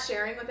then not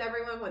sharing with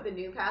everyone what the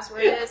new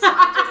password is. So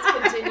I'm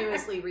just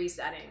continuously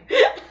resetting.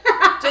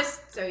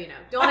 Just so you know.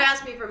 Don't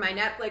ask me for my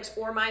Netflix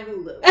or my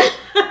Hulu.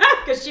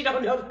 Because she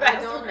don't know the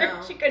password. I don't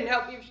know. She couldn't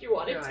help you if she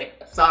wanted to.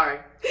 Like, sorry.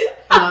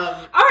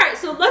 All right,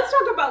 so let's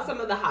talk about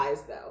some of the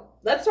highs, though.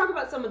 Let's talk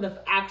about some of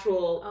the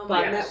actual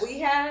fun that we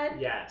had.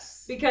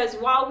 Yes. Because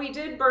while we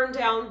did burn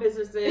down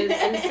businesses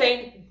and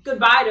say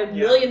goodbye to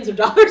millions of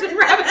dollars in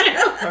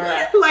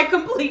revenue, like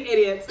complete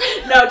idiots.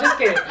 No, just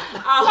kidding.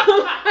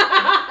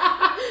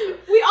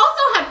 We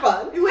also had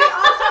fun.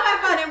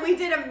 And we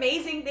did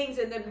amazing things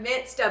in the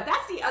midst of.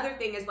 That's the other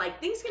thing is, like,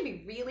 things can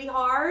be really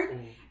hard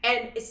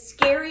and it's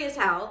scary as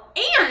hell,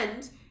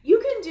 and you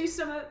can do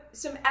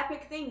some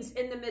epic things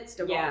in the midst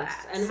of all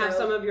that. And have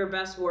some of your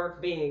best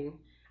work being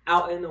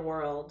out in the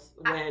world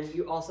when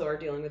you also are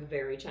dealing with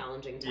very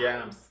challenging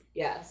times.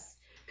 Yeah. Yes.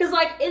 Because,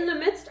 like, in the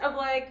midst of,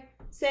 like,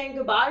 saying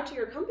goodbye to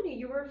your company,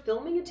 you were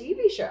filming a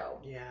TV show.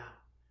 Yeah.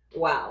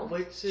 Wow.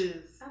 Which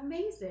is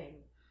amazing.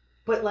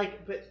 But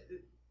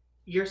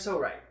you're so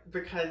right,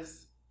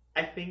 because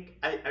I think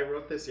I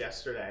wrote this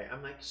yesterday.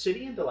 I'm like,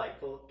 shitty and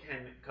delightful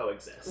can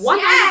coexist. 100%.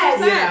 Yes,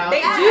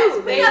 they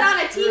do. Put that on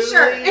a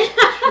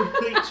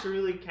t-shirt.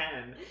 Truly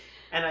can.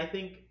 And I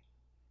think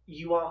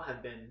you all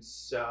have been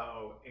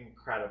so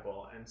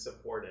incredible and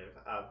supportive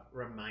of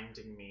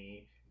reminding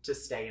me to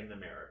stay in the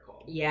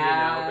miracle.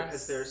 Yeah. You know,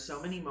 because there's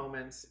so many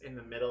moments in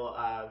the middle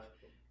of,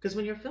 because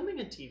when you're filming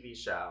a TV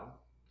show,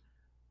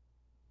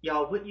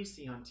 y'all, what you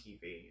see on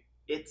TV,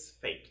 it's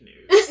fake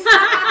news. Okay?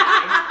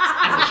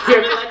 I'm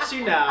here to let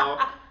you know,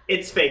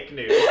 it's fake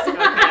news.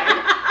 Okay?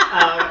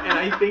 And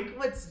I think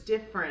what's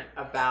different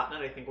about,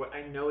 what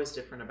I know is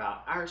different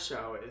about our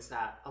show is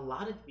that a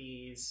lot of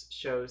these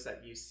shows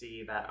that you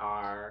see that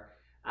are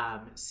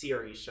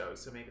series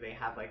shows, so maybe they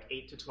have like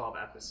 8 to 12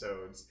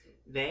 episodes,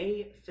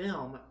 they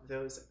film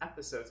those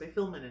episodes. They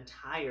film an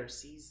entire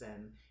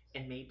season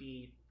in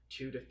maybe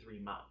 2 to 3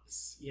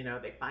 months. You know,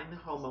 they find the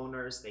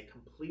homeowners, they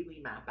completely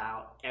map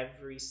out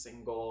every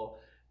single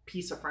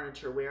piece of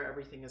furniture, where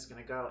everything is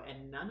going to go,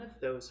 and none of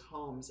those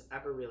homes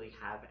ever really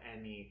have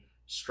any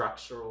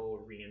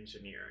structural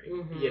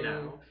re-engineering, you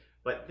know.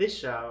 But this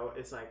show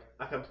is like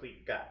a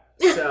complete gut.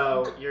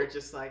 So you're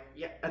just like,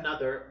 yeah,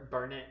 another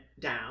burn it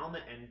down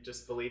and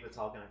just believe it's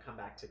all going to come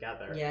back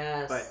together.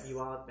 Yes. But you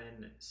all have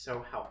been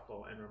so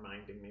helpful in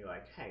reminding me,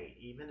 like, hey,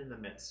 even in the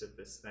midst of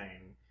this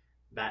thing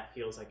that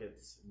feels like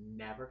it's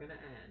never going to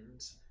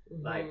end,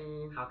 like,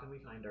 how can we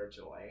find our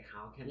joy?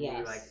 How can we,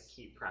 like,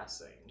 keep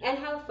pressing? And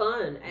have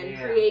fun and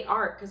create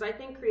art. Because I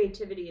think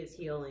creativity is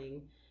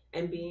healing,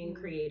 and being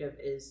creative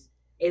is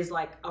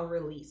like a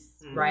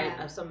release, right,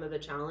 of some of the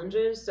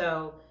challenges.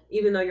 So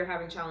even though you're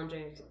having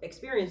challenging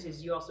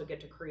experiences, you also get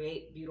to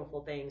create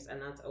beautiful things,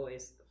 and that's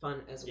always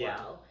fun as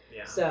well.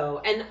 Yeah.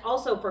 So, and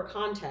also for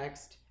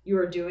context, you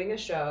are doing a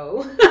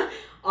show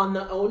on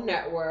the OWN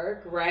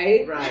network,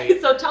 right? Right.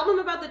 So tell them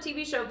about the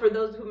TV show for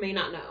those who may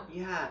not know.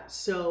 Yeah,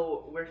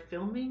 so we're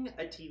filming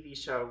a TV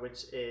show,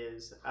 which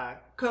is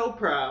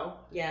co-pro,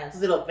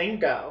 little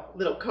bingo,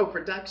 little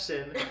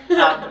co-production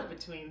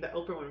between the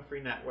Oprah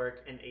Winfrey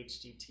Network and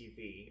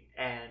HGTV,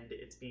 and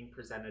it's being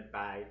presented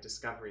by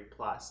Discovery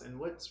Plus. And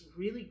what's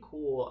really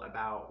cool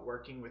about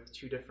working with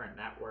 2 different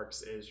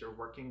networks is you're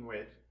working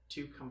with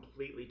 2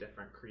 completely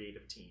different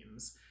creative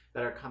teams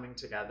that are coming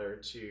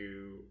together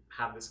to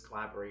have this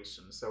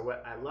collaboration. So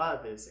what I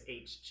love is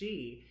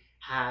HG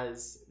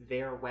has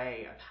their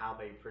way of how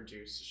they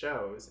produce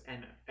shows,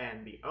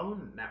 and the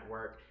OWN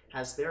network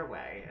has their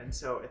way. And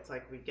so it's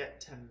like we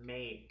get to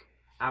make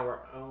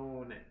our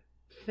own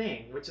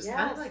thing, which is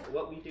kind of like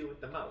what we do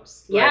with the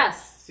most. Like,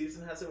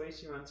 Susan has a way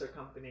she runs her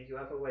company. You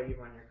have a way you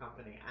run your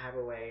company. I have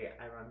a way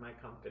I run my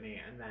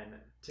company. And then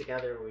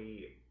together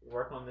we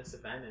work on this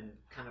event and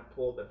kind of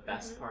pull the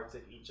best parts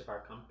of each of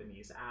our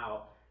companies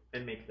out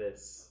and make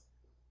this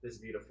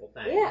beautiful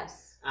thing.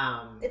 Yes.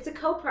 It's a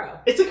co-pro.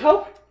 It is a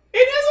co-pro.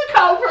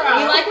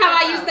 You like how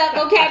I use that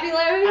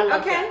vocabulary?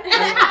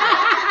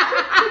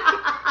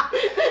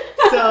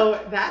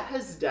 So that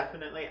has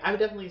definitely, I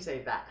would definitely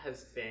say that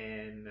has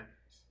been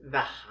the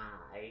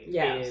high,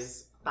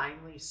 is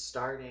finally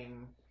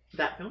starting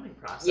that filming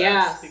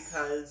process.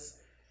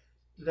 Because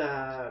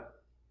the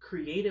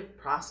creative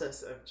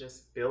process of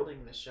just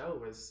building the show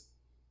was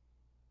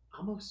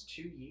almost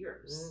 2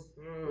 years.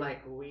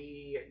 Like,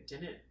 we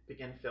didn't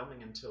begin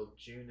filming until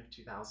June of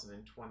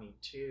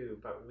 2022,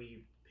 but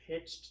we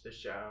pitched the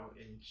show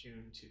in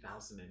June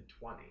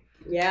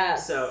 2020.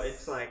 So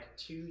it's like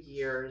 2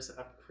 years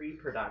of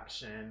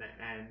pre-production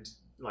and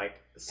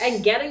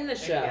getting the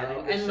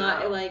show and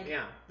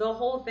the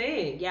whole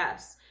thing.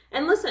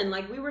 And listen,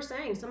 like we were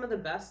saying, some of the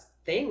best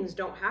things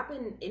don't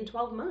happen in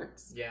 12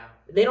 months.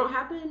 They don't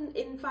happen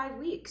in 5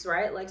 weeks,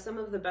 right? Like, some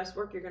of the best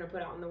work you're going to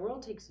put out in the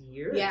world takes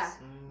years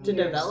to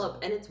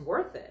develop, and it's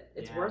worth it.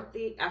 It's worth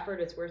the effort.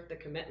 It's worth the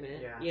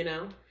commitment, you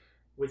know?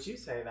 Would you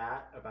say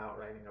that about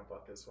writing a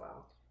book as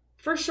well?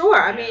 For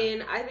sure. I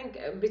mean, I think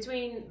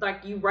between,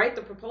 like, you write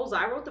the proposal.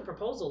 I wrote the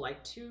proposal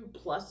like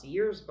 2+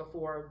 years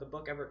before the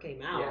book ever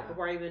came out.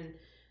 Before I even...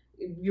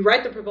 You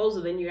write the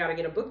proposal, then you got to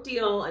get a book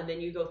deal, and then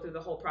you go through the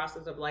whole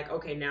process of like,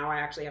 okay, now I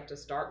actually have to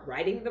start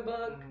writing the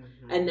book.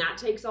 And that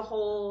takes a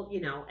whole,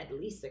 you know, at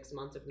least 6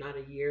 months, if not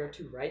a year,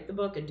 to write the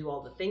book and do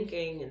all the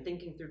thinking and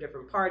thinking through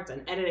different parts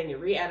and editing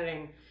and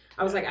re-editing.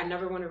 I was like, I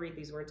never want to read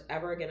these words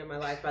ever again in my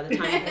life by the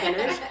time you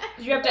finish.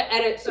 You have to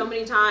edit so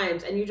many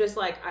times, and you just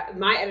like,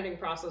 my editing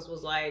process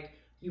was like,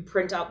 you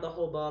print out the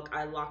whole book.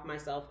 I lock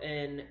myself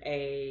in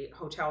a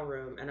hotel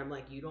room, and I'm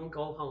like, you don't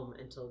go home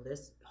until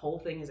this whole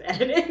thing is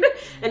edited.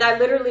 And I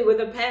literally,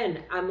 with a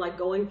pen, I'm like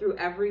going through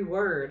every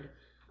word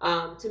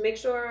to make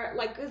sure,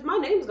 like, because my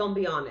name's gonna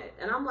be on it.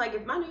 And I'm like,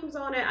 if my name's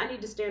on it, I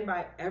need to stand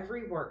by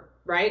every word,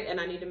 right? And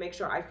I need to make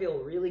sure I feel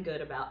really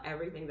good about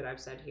everything that I've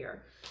said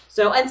here.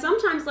 So, and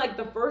sometimes like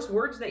the first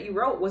words that you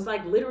wrote was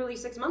like literally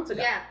 6 months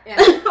ago.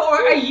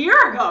 Or a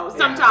year ago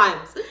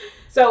sometimes.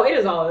 So it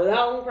is a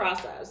long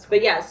process.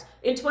 But yes,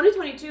 in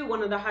 2022,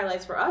 one of the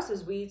highlights for us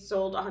is we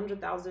sold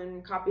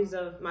 100,000 copies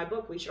of my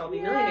book, We Should All Be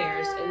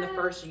Millionaires, in the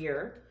first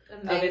year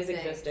of its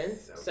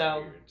existence.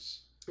 So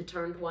it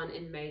turned 1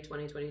 in May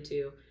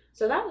 2022.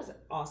 So that was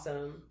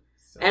awesome.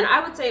 And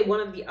I would say one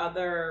of the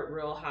other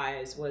real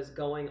highs was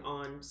going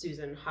on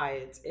Susan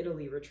Hyatt's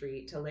Italy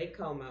retreat to Lake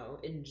Como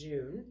in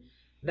June.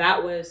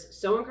 That was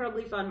so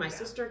incredibly fun. My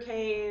sister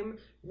came.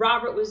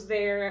 Robert was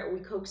there.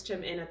 We coaxed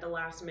him in at the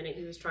last minute.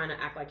 He was trying to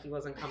act like he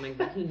wasn't coming,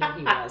 but he knew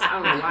he was. I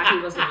don't know why he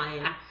was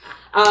lying.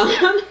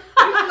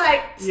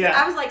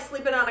 I was like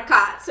sleeping on a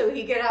cot so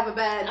he could have a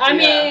bed. I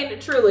mean,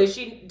 truly,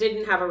 she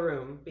didn't have a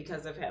room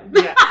because of him.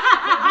 But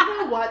you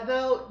know what,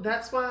 though?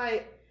 That's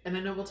why, and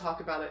I know we'll talk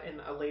about it in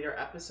a later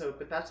episode,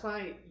 but that's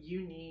why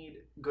you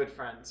need good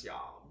friends,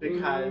 y'all.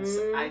 Because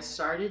I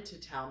started to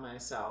tell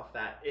myself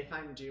that if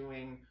I'm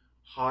doing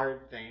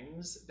hard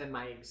things, then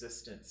my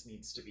existence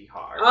needs to be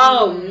hard.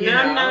 Oh,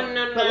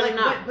 no.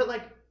 But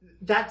like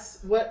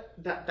that's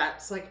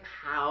like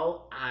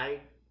how I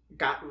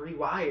got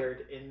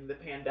rewired in the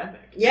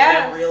pandemic.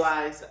 Yes. And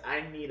realized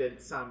I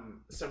needed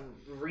some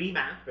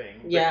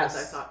remapping. Yes.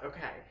 Because I thought,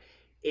 okay,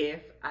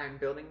 if I'm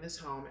building this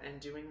home and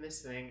doing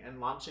this thing and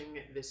launching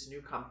this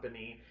new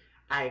company,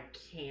 I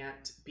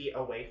can't be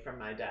away from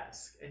my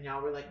desk. And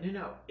y'all were like,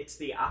 no, it's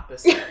the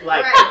opposite.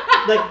 Like,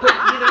 but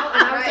you know,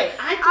 and I was like,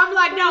 I'm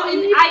like, no,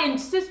 and I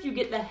insist you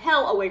get the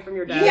hell away from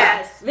your desk.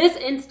 Yes. This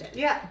instant.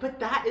 yeah, but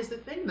that is the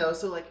thing though.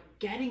 So like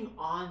getting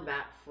on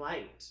that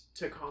flight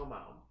to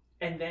Como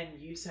and then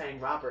you saying,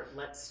 Robert,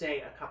 let's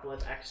stay a couple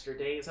of extra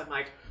days. I'm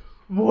like,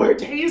 more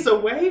days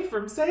away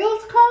from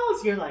sales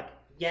calls? You're like,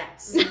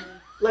 yes.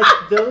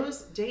 Like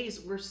those days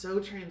were so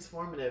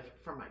transformative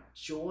for my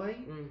joy,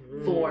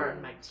 for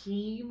my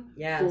team,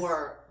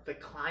 for the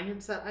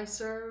clients that I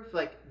serve.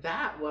 Like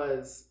that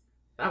was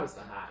the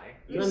high.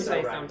 Let me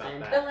say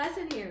something. The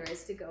lesson here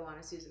is to go on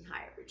a Susan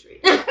Hyatt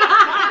retreat.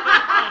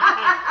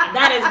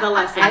 That is the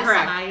lesson,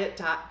 correct.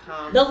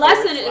 Hyatt.com. The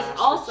lesson is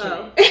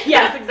also, retreat.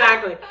 yes,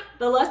 exactly.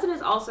 The lesson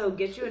is also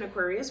get you an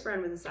Aquarius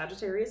friend with a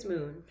Sagittarius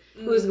moon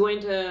who's going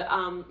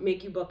to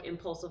make you book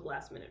impulsive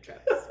last minute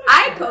trips.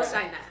 I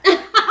co-sign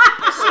that.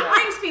 She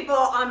brings people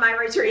on my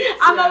retreats.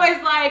 I'm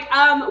always like,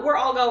 we're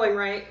all going,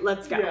 right?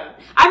 Let's go. Yeah.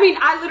 I mean,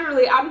 I'm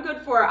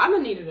gonna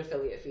need an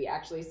affiliate fee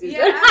actually, Susan.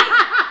 Yeah.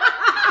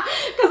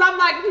 Because I'm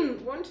like,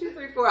 1, 2,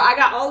 3, 4. I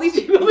got all these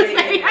people to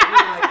say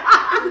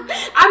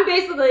yes. I'm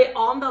basically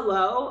on the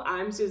low.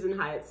 I'm Susan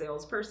Hyatt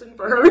salesperson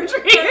for her retreats.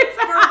 For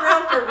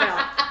real.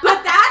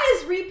 But that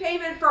is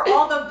repayment for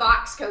all the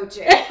Vox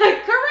coaching.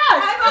 Correct.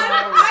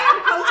 I am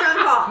coach on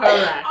call.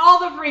 Correct. All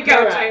the free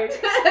coaching.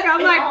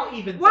 I'm like,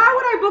 even why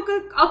would I book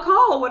a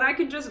call when I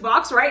can just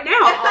Vox right now?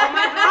 All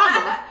my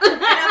drama.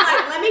 And I'm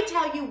like, let me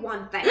tell you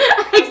one thing.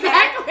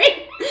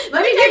 Exactly.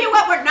 Let me tell you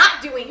what we're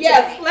not doing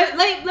Yes,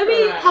 today. let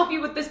me help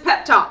you with this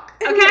pep talk,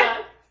 okay?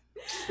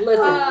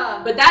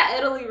 Listen, but that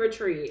Italy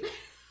retreat,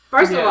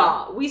 first of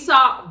all, we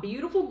saw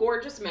beautiful,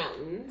 gorgeous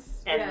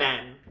mountains. And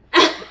men.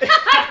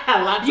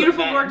 Lots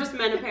beautiful, gorgeous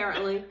men,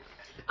 apparently.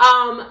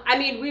 I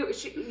mean,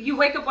 you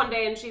wake up one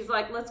day and she's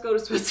like, let's go to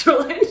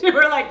Switzerland. And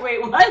we're like, wait,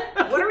 what?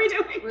 What are we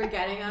doing? We're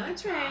getting on a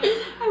train.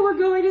 And we're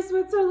going to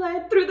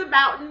Switzerland through the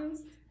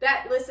mountains.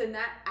 That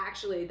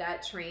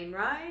train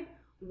ride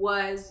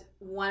was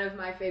one of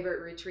my favorite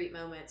retreat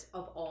moments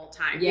of all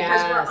time.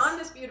 Yes. Because we're on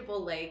this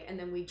beautiful lake and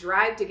then we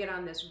drive to get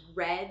on this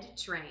red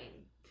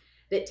train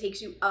that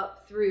takes you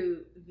up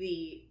through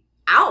the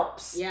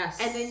Alps. Yes.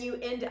 And then you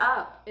end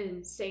up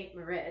in St.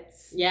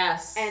 Moritz.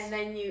 Yes. And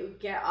then you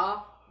get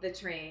off the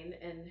train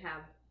and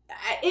have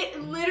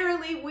it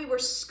literally, we were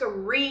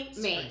screaming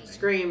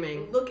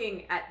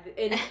looking at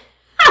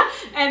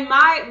and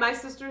my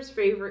sister's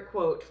favorite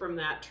quote from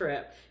that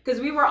trip, because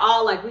we were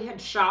all like, we had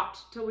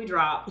shopped till we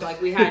dropped,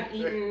 like we had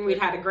eaten, we'd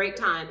had a great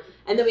time,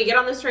 and then we get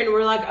on this train and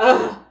we're like,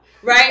 ugh,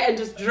 right, and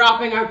just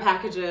dropping our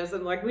packages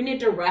and like, we need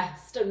to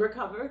rest and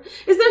recover.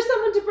 Is there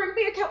someone to bring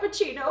me a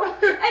cappuccino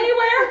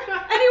anywhere?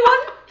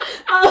 Anyone?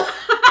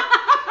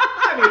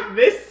 I mean,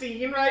 this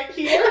scene right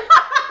here.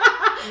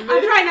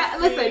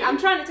 I'm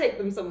trying to take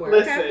them somewhere.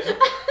 Listen, okay?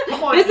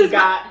 come on, this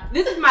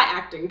is my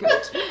acting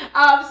coach.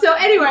 So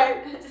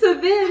anyway, so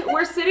then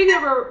we're sitting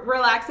there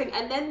relaxing,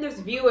 and then this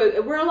view,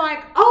 and we're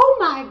like, oh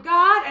my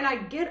God, and I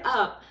get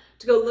up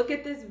to go look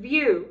at this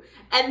view,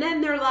 and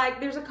then they're like,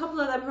 there's a couple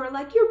of them who are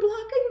like, you're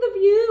blocking the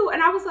view,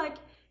 and I was like,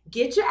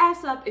 get your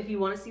ass up if you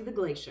want to see the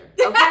glacier,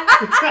 okay?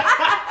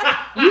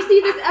 You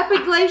see this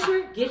epic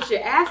glacier? Get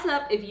your ass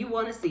up if you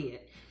want to see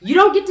it. You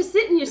don't get to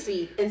sit in your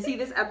seat and see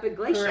this epic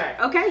glacier.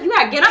 Correct. Okay? You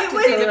gotta get up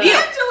to see the view.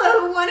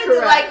 Angela who wanted to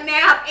like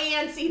nap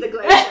and see the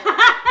glacier.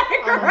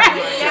 Correct.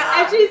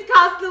 Yeah. And she's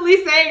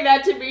constantly saying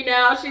that to me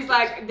now. She's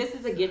like, this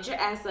is a get your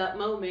ass up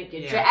moment.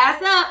 Get your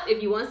ass up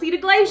if you want to see the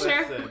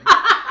glacier.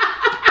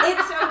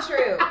 It's so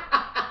true.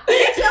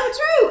 It's so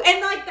true.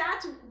 And like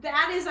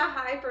that is a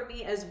high for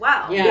me as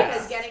well. Yes.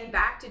 Because getting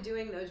back to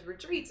doing those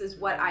retreats is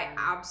what I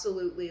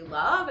absolutely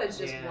love. It's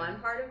just one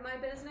part of my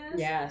business.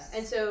 Yes.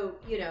 And so,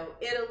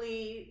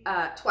 Italy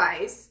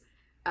twice,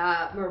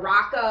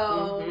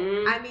 Morocco.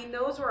 Mm-hmm. I mean,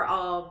 those were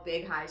all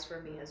big highs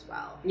for me as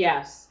well.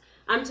 Yes.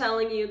 I'm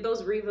telling you,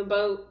 those Riva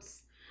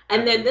boats.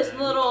 And then this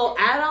little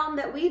add-on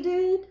that we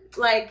did,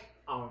 like,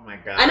 oh my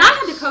God. And I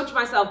had to coach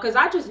myself because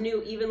I just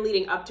knew even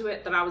leading up to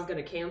it that I was going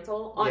to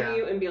cancel on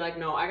you and be like,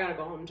 no, I got to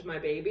go home to my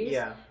babies.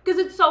 Yeah. Because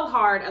it's so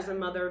hard as a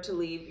mother to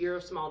leave your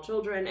small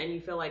children and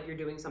you feel like you're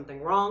doing something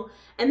wrong.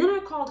 And then I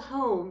called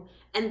home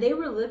and they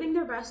were living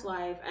their best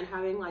life and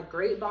having like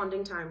great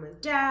bonding time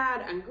with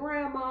dad and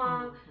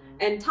grandma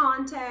and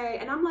Tante.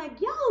 And I'm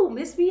like, yo,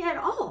 miss me at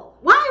all.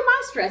 Why am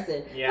I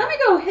stressing? Yeah. Let me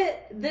go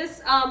hit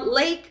this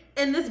lake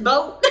in this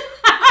boat.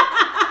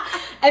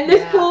 And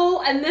this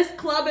pool and this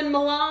club in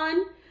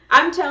Milan,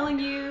 I'm telling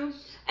you,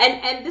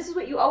 and this is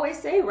what you always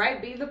say, right?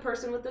 Be the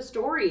person with the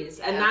stories.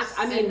 And that's,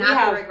 I mean, and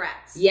not the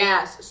regrets.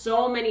 Yes,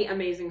 so many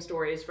amazing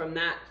stories from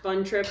that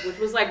fun trip, which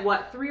was like,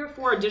 3 or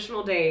 4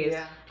 additional days.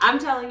 Yeah. I'm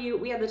telling you,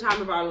 we had the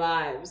time of our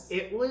lives.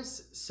 It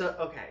was so,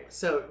 okay,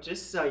 so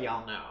just so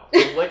y'all know,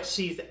 what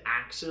she's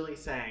actually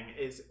saying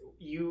is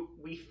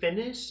we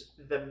finished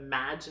the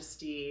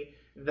Majesty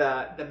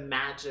the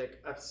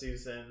magic of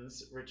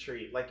Susan's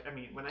retreat. Like, I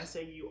mean, when I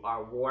say you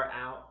are wore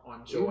out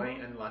on joy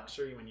and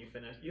luxury when you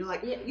finish, you're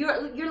like,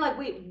 you're like,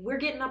 wait, we're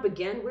getting up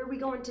again? Where are we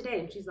going today?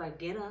 And she's like,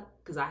 get up,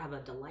 because I have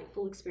a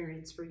delightful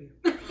experience for you.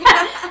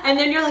 And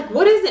then you're like,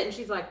 what is it? And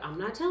she's like, I'm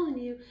not telling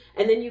you.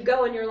 And then you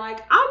go and you're like,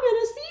 I'm in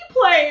a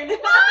seaplane. You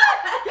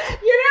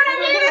know what I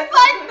mean? It's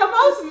like the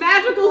most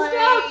magical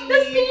stuff.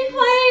 The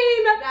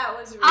seaplane. That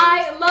was really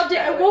I loved it.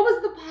 And what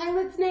was the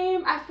pilot's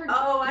name? I forget.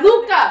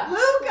 Luca. He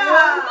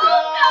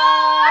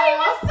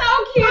was so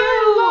cute.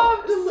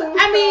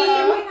 I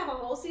mean, we have a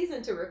whole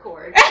season to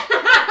record.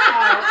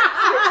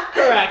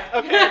 correct.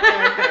 Okay.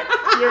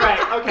 You're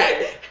right.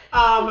 Okay.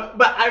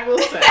 But I will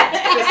say,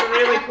 just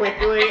really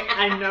quickly,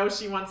 I know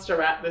she wants to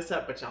wrap this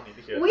up, but y'all need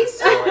to hear We this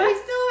still story.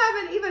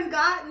 haven't even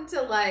gotten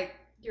to like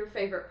your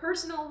favorite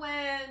personal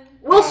win.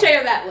 we'll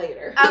share that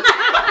later.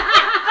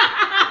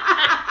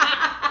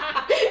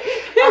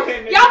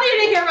 Okay, Y'all need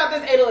to hear about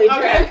this Italy trip.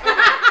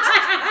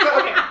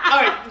 Okay. All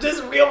right.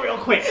 Just real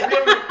quick.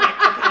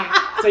 Okay.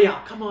 So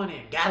y'all, come on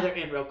in. Gather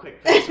in real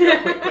quick for this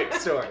real quick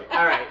story.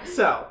 All right.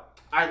 So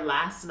our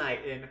last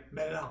night in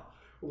Milan,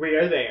 we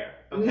are there.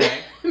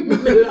 Okay.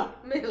 Milan.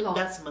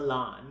 That's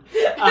Milan. So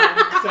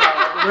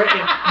we're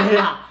in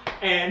Milan,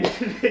 and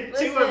the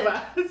two of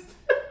us.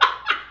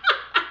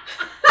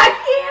 I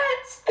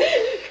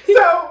can't.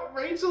 So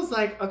Rachel's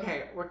like,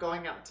 okay, we're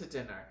going out to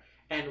dinner.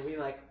 And we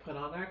like put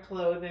on our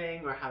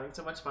clothing. We're having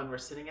so much fun. We're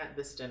sitting at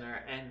this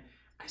dinner. And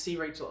I see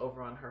Rachel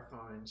over on her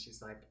phone. And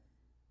she's like,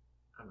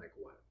 I'm like,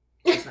 what?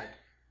 She's like,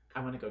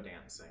 I want to go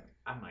dancing.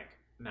 I'm like,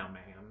 no,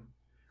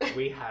 ma'am.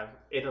 We have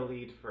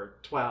Italy'd for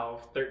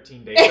 12,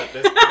 13 days at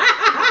this point.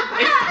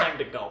 It's time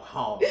to go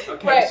home.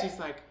 Okay? Right. She's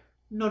like,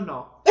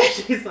 no.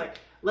 She's like,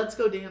 let's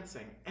go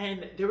dancing.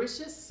 And there was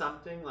just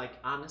something like,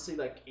 honestly,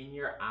 like in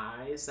your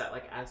eyes that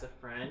like as a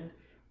friend,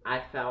 I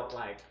felt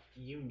like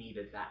you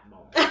needed that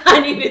moment. I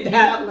needed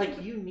that.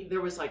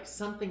 There was like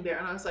something there.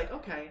 And I was like,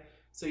 okay,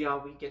 so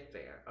y'all, we get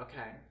there.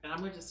 Okay. And I'm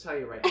going to just tell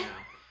you right now,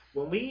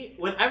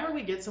 whenever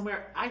we get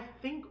somewhere, I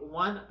think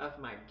one of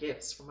my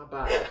gifts from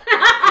above is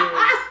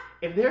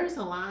if there is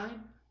a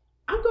line,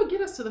 I'm going to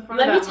get us to the front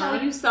of that line. Let me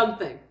tell you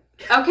something.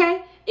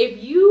 Okay?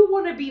 If you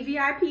want to be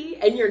VIP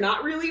and you're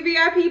not really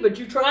VIP, but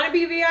you're trying to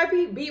be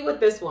VIP, be with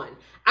this one.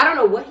 I don't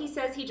know what he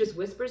says. He just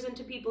whispers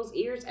into people's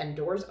ears and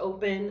doors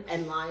open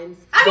and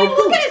lines. I mean,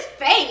 look at his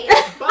face.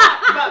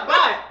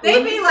 But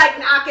They'd be like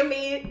knocking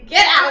me.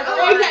 Get out of the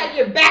line.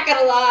 You're back of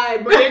the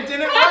line. But it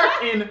didn't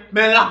work in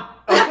Milan,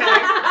 okay?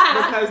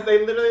 Because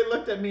they literally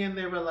looked at me and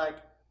they were like,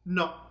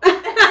 no. So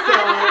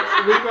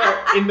we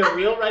were in the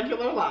real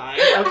regular line,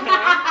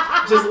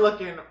 okay? Just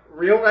looking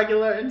real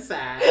regular and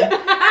sad.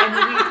 And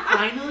we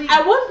finally...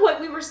 At one point,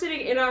 we were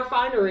sitting in our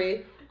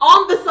finery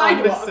on the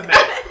sidewalk. On the cement.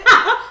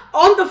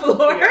 On the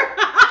floor.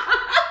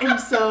 Yeah. And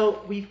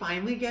so we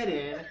finally get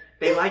in.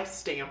 They like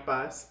stamp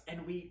us.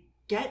 And we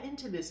get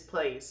into this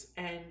place.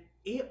 And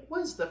it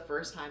was the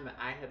first time that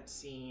I had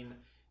seen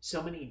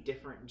so many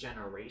different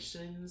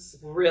generations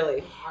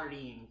really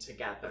partying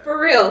together. For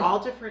real. All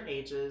different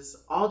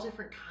ages, all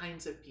different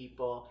kinds of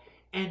people.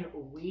 And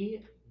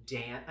we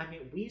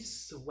we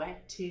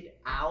sweated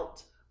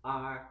out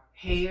our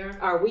hair.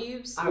 Our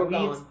weaves were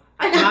gone.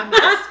 My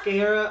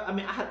mascara. I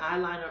had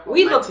eyeliner on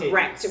we my looked titties,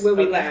 wrecked when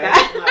we left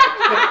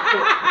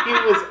that.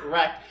 It was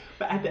wrecked.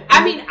 But at the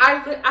end,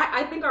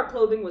 I think our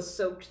clothing was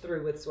soaked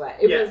through with sweat.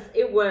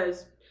 It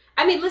was.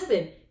 I mean,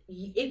 listen.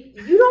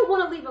 If you don't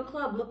want to leave a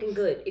club looking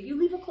good, if you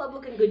leave a club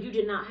looking good, you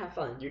did not have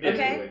fun. You didn't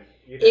okay? do it.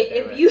 You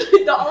didn't do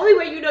it. The only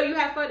way you know you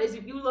have fun is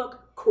if you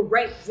look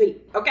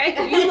crazy. Okay?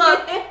 If you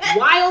look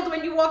wild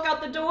when you walk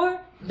out the door,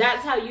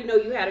 that's how you know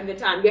you had a good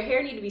time. Your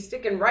hair need to be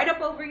sticking right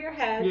up over your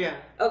head. Yeah.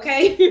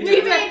 Okay? Do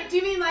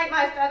you mean like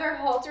my feather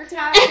halter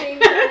top being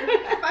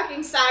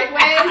fucking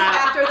sideways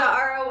after the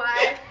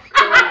ROI?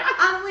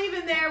 I'm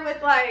leaving there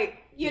with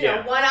like,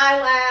 one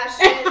eyelash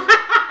and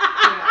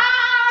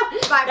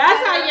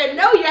that's how you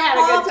know you had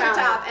a good time.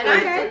 Top, and I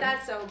did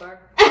that sober.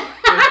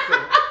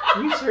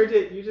 You sure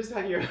did. You just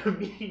had your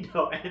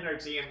amino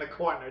energy in the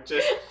corner.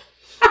 Just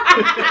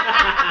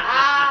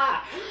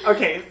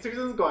okay.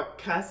 Susan's going to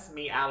cuss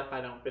me out if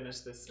I don't finish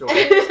this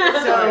story.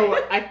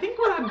 So I think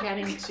what I'm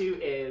getting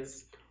to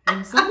is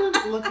when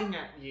someone's looking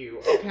at you,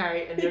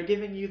 okay, and they're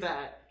giving you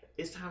that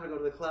it's time to go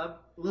to the club.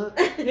 Look,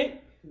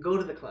 go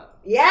to the club.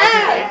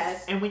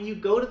 Yes. Okay? And when you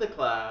go to the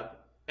club.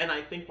 And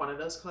I think one of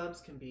those clubs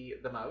can be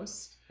the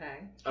most.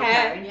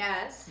 Okay.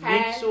 Yes.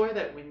 Make sure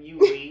that when you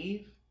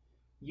leave,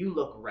 you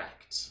look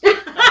wrecked.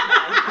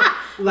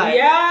 Like,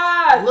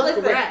 yes. Look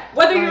Listen, wrecked.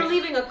 whether you're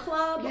leaving a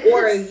club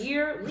or a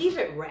year, leave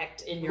it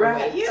wrecked in your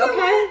Right. waist. You know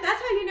what?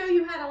 That's how you know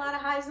you had a lot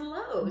of highs and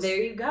lows. There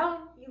you go.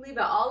 You leave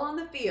it all on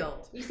the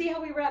field. You see how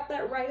we wrap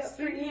that right up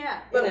for you?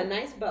 Yeah. With a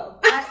nice bow.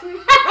 Honestly.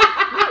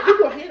 Yeah, we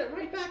will hand it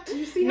right back to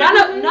you. See None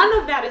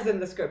of that is in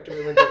the script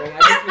we were doing. I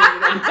just need you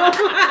to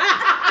know.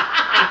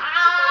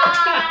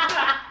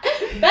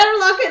 Better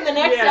luck in the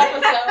next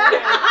episode.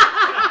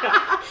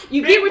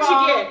 You get what you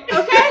get,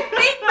 okay?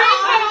 Bing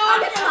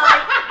bong.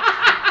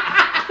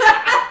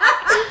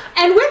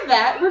 And with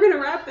that, we're going to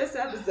wrap this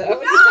episode. So No,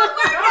 we're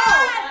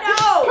not.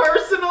 No.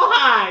 Personal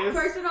highs.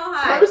 Personal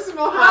highs.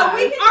 Personal highs.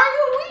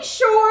 Are we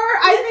sure?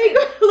 I think.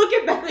 Look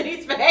at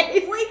Bethany's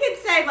face. We could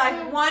say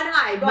like one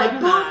high, like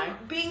One high. boom,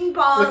 bing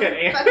bong, Look at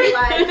Anne. fucking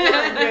life.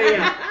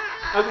 Yeah.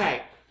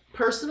 Okay.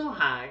 Personal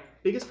high.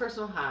 Biggest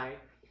personal high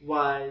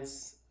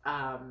was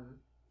my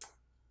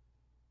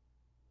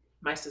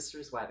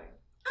sister's wedding.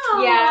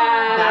 Oh.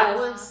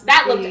 Yeah.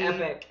 That looked the-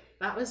 epic.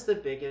 That was the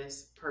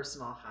biggest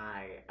personal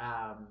high.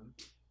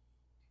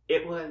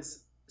 It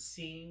was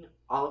seeing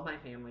all of my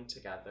family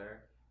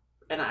together.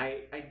 And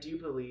I do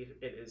believe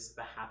it is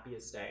the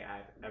happiest day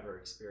I've ever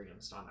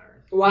experienced on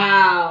earth.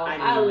 Wow. I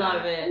I mean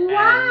love that. it. And Wow.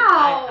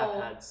 I have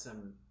had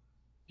some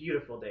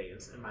beautiful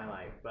days in my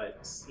life, but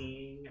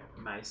seeing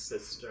my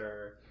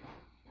sister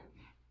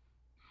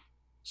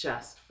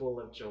just full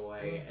of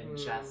joy and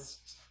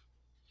just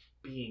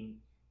being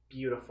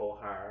beautiful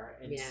her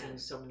and seeing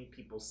so many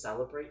people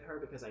celebrate her,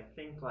 because I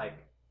think like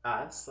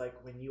us, like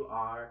when you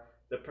are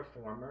the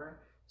performer,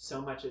 so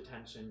much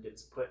attention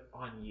gets put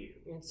on you.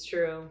 It's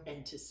true.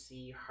 And to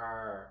see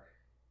her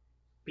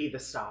be the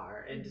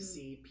star and to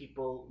see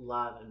people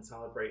love and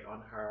celebrate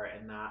on her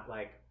and not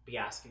like be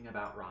asking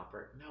about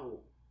Robert. No,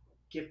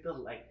 give the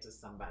light to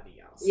somebody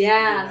else.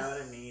 Yes. You know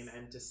what I mean?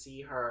 And to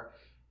see her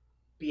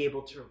be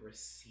able to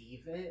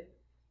receive it,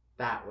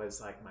 that was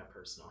like my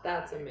personal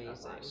That's high of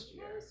amazing. last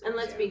year. And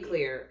let's be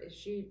clear,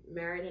 she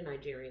married a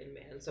Nigerian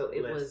man, so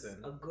it was Listen.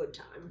 a good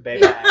time.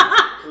 Baby,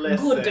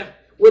 listen. Good.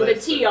 With a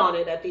Listen. T on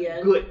it at the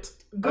end. Good.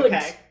 Good.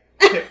 Okay.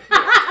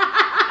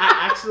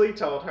 I actually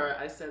told her,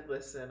 I said,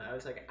 listen, I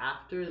was like,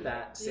 after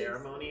that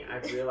ceremony, I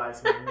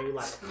realized my new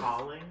life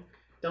calling.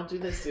 Don't do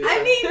this, Susan.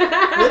 I mean,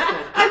 listen,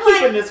 I'm like,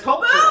 keeping this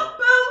cultural. boom,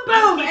 boom,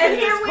 I'm boom, keeping and this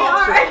here we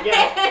cultural. are.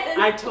 Yes.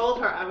 I told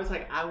her, I was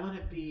like, I want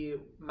to be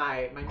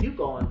my new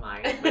goal in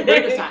life, my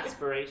greatest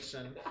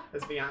aspiration,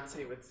 as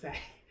Beyonce would say,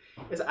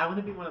 is I want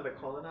to be one of the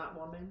Kolanut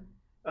women.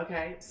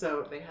 Okay,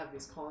 so they have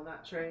these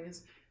Kolanut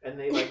trays, and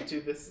they like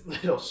do this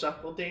little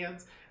shuffle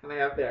dance, and they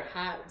have their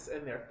hats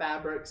and their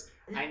fabrics.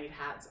 I need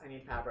hats, I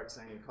need fabrics,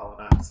 I need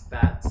Kolanuts.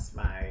 That's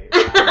my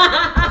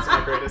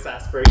greatest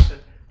aspiration.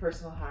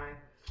 Personal high.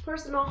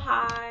 Personal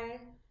high.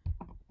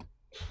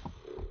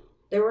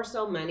 There were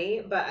so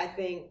many, but I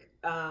think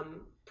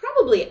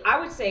probably I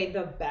would say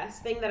the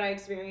best thing that I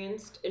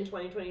experienced in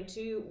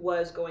 2022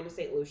 was going to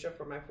St. Lucia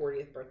for my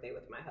 40th birthday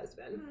with my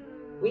husband.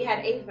 We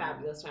had a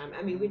fabulous time.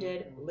 I mean, we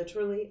did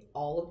literally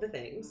all of the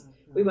things.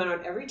 We went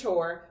on every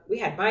tour. We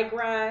had bike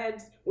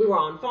rides. We were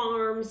on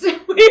farms.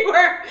 We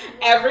were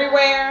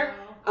everywhere.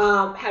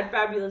 Had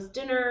fabulous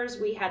dinners.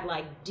 We had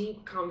like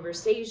deep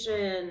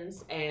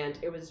conversations, and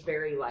it was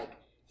very like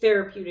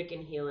therapeutic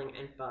and healing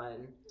and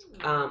fun.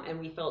 And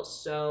we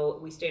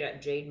stayed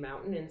at Jade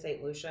Mountain in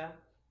St. Lucia.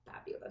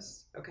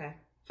 Fabulous. Okay.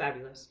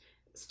 Fabulous.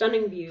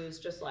 Stunning views,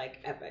 just like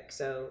epic.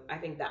 So I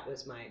think that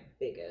was my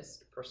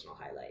biggest personal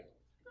highlight.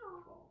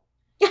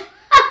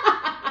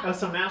 Oh,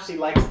 so now she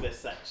likes this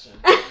section.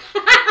 Also,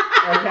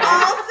 Okay.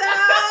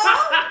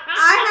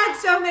 I had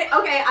so many.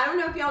 Okay, I don't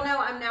know if y'all know,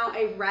 I'm now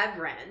a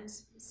reverend.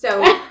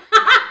 So,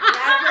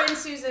 Reverend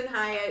Susan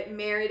Hyatt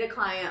married a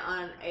client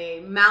on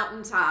a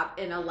mountaintop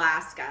in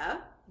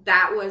Alaska.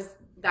 That was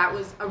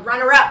a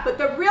runner-up, but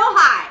the real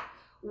high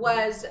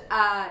was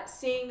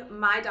seeing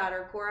my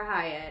daughter Cora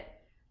Hyatt,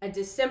 a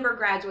December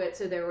graduate,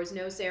 so there was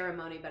no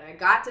ceremony, but I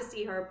got to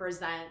see her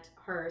present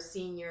her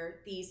senior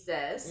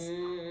thesis,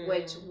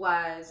 which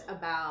was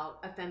about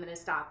a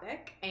feminist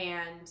topic,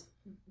 and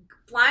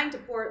flying to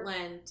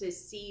Portland to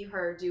see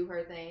her do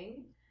her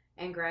thing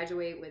and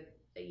graduate with,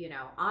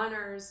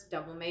 honors,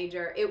 double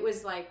major. It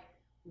was like,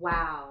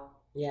 wow.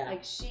 Yeah.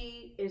 Like,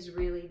 she is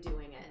really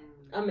doing it.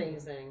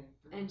 Amazing.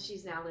 And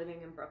she's now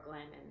living in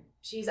Brooklyn, and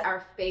she's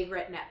our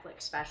favorite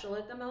Netflix special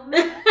at the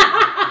moment.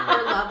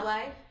 For Love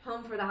Life,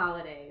 Home for the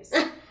Holidays.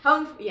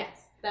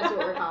 Yes, that's what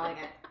we're calling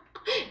it.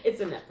 It's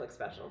a Netflix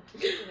special.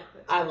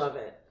 I love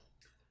it.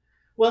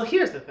 Well,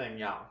 here's the thing,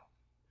 y'all.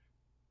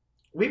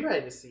 We're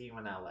ready to see you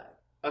in LA,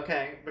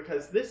 okay?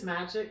 Because this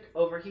magic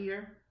over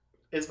here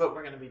is what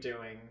we're going to be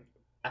doing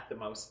at the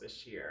most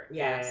this year.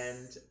 Yes.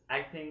 And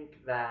I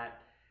think that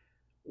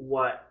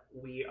what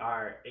we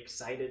are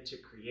excited to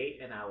create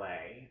in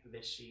LA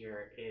this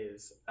year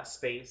is a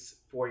space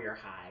for your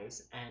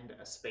highs and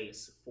a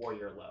space for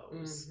your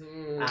lows.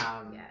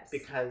 Yes.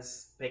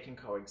 Because they can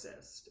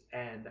coexist.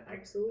 And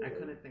Absolutely. I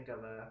couldn't think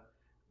of a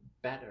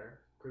better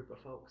group of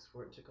folks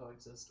for it to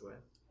coexist with.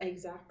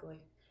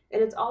 Exactly.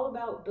 And it's all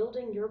about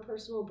building your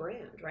personal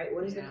brand, right?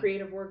 What is the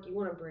creative work you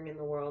want to bring in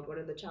the world? What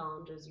are the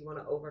challenges you want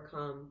to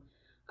overcome?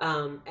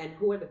 And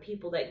who are the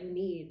people that you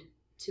need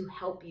to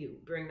help you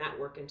bring that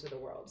work into the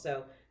world?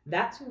 So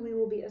that's who we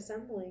will be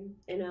assembling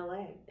in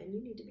LA, and you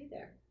need to be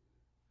there.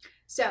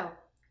 So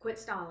quit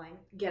stalling,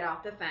 get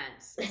off the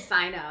fence,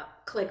 sign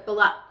up, click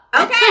below.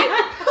 Okay?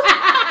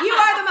 You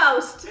are the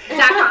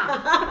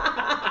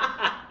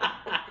most.com.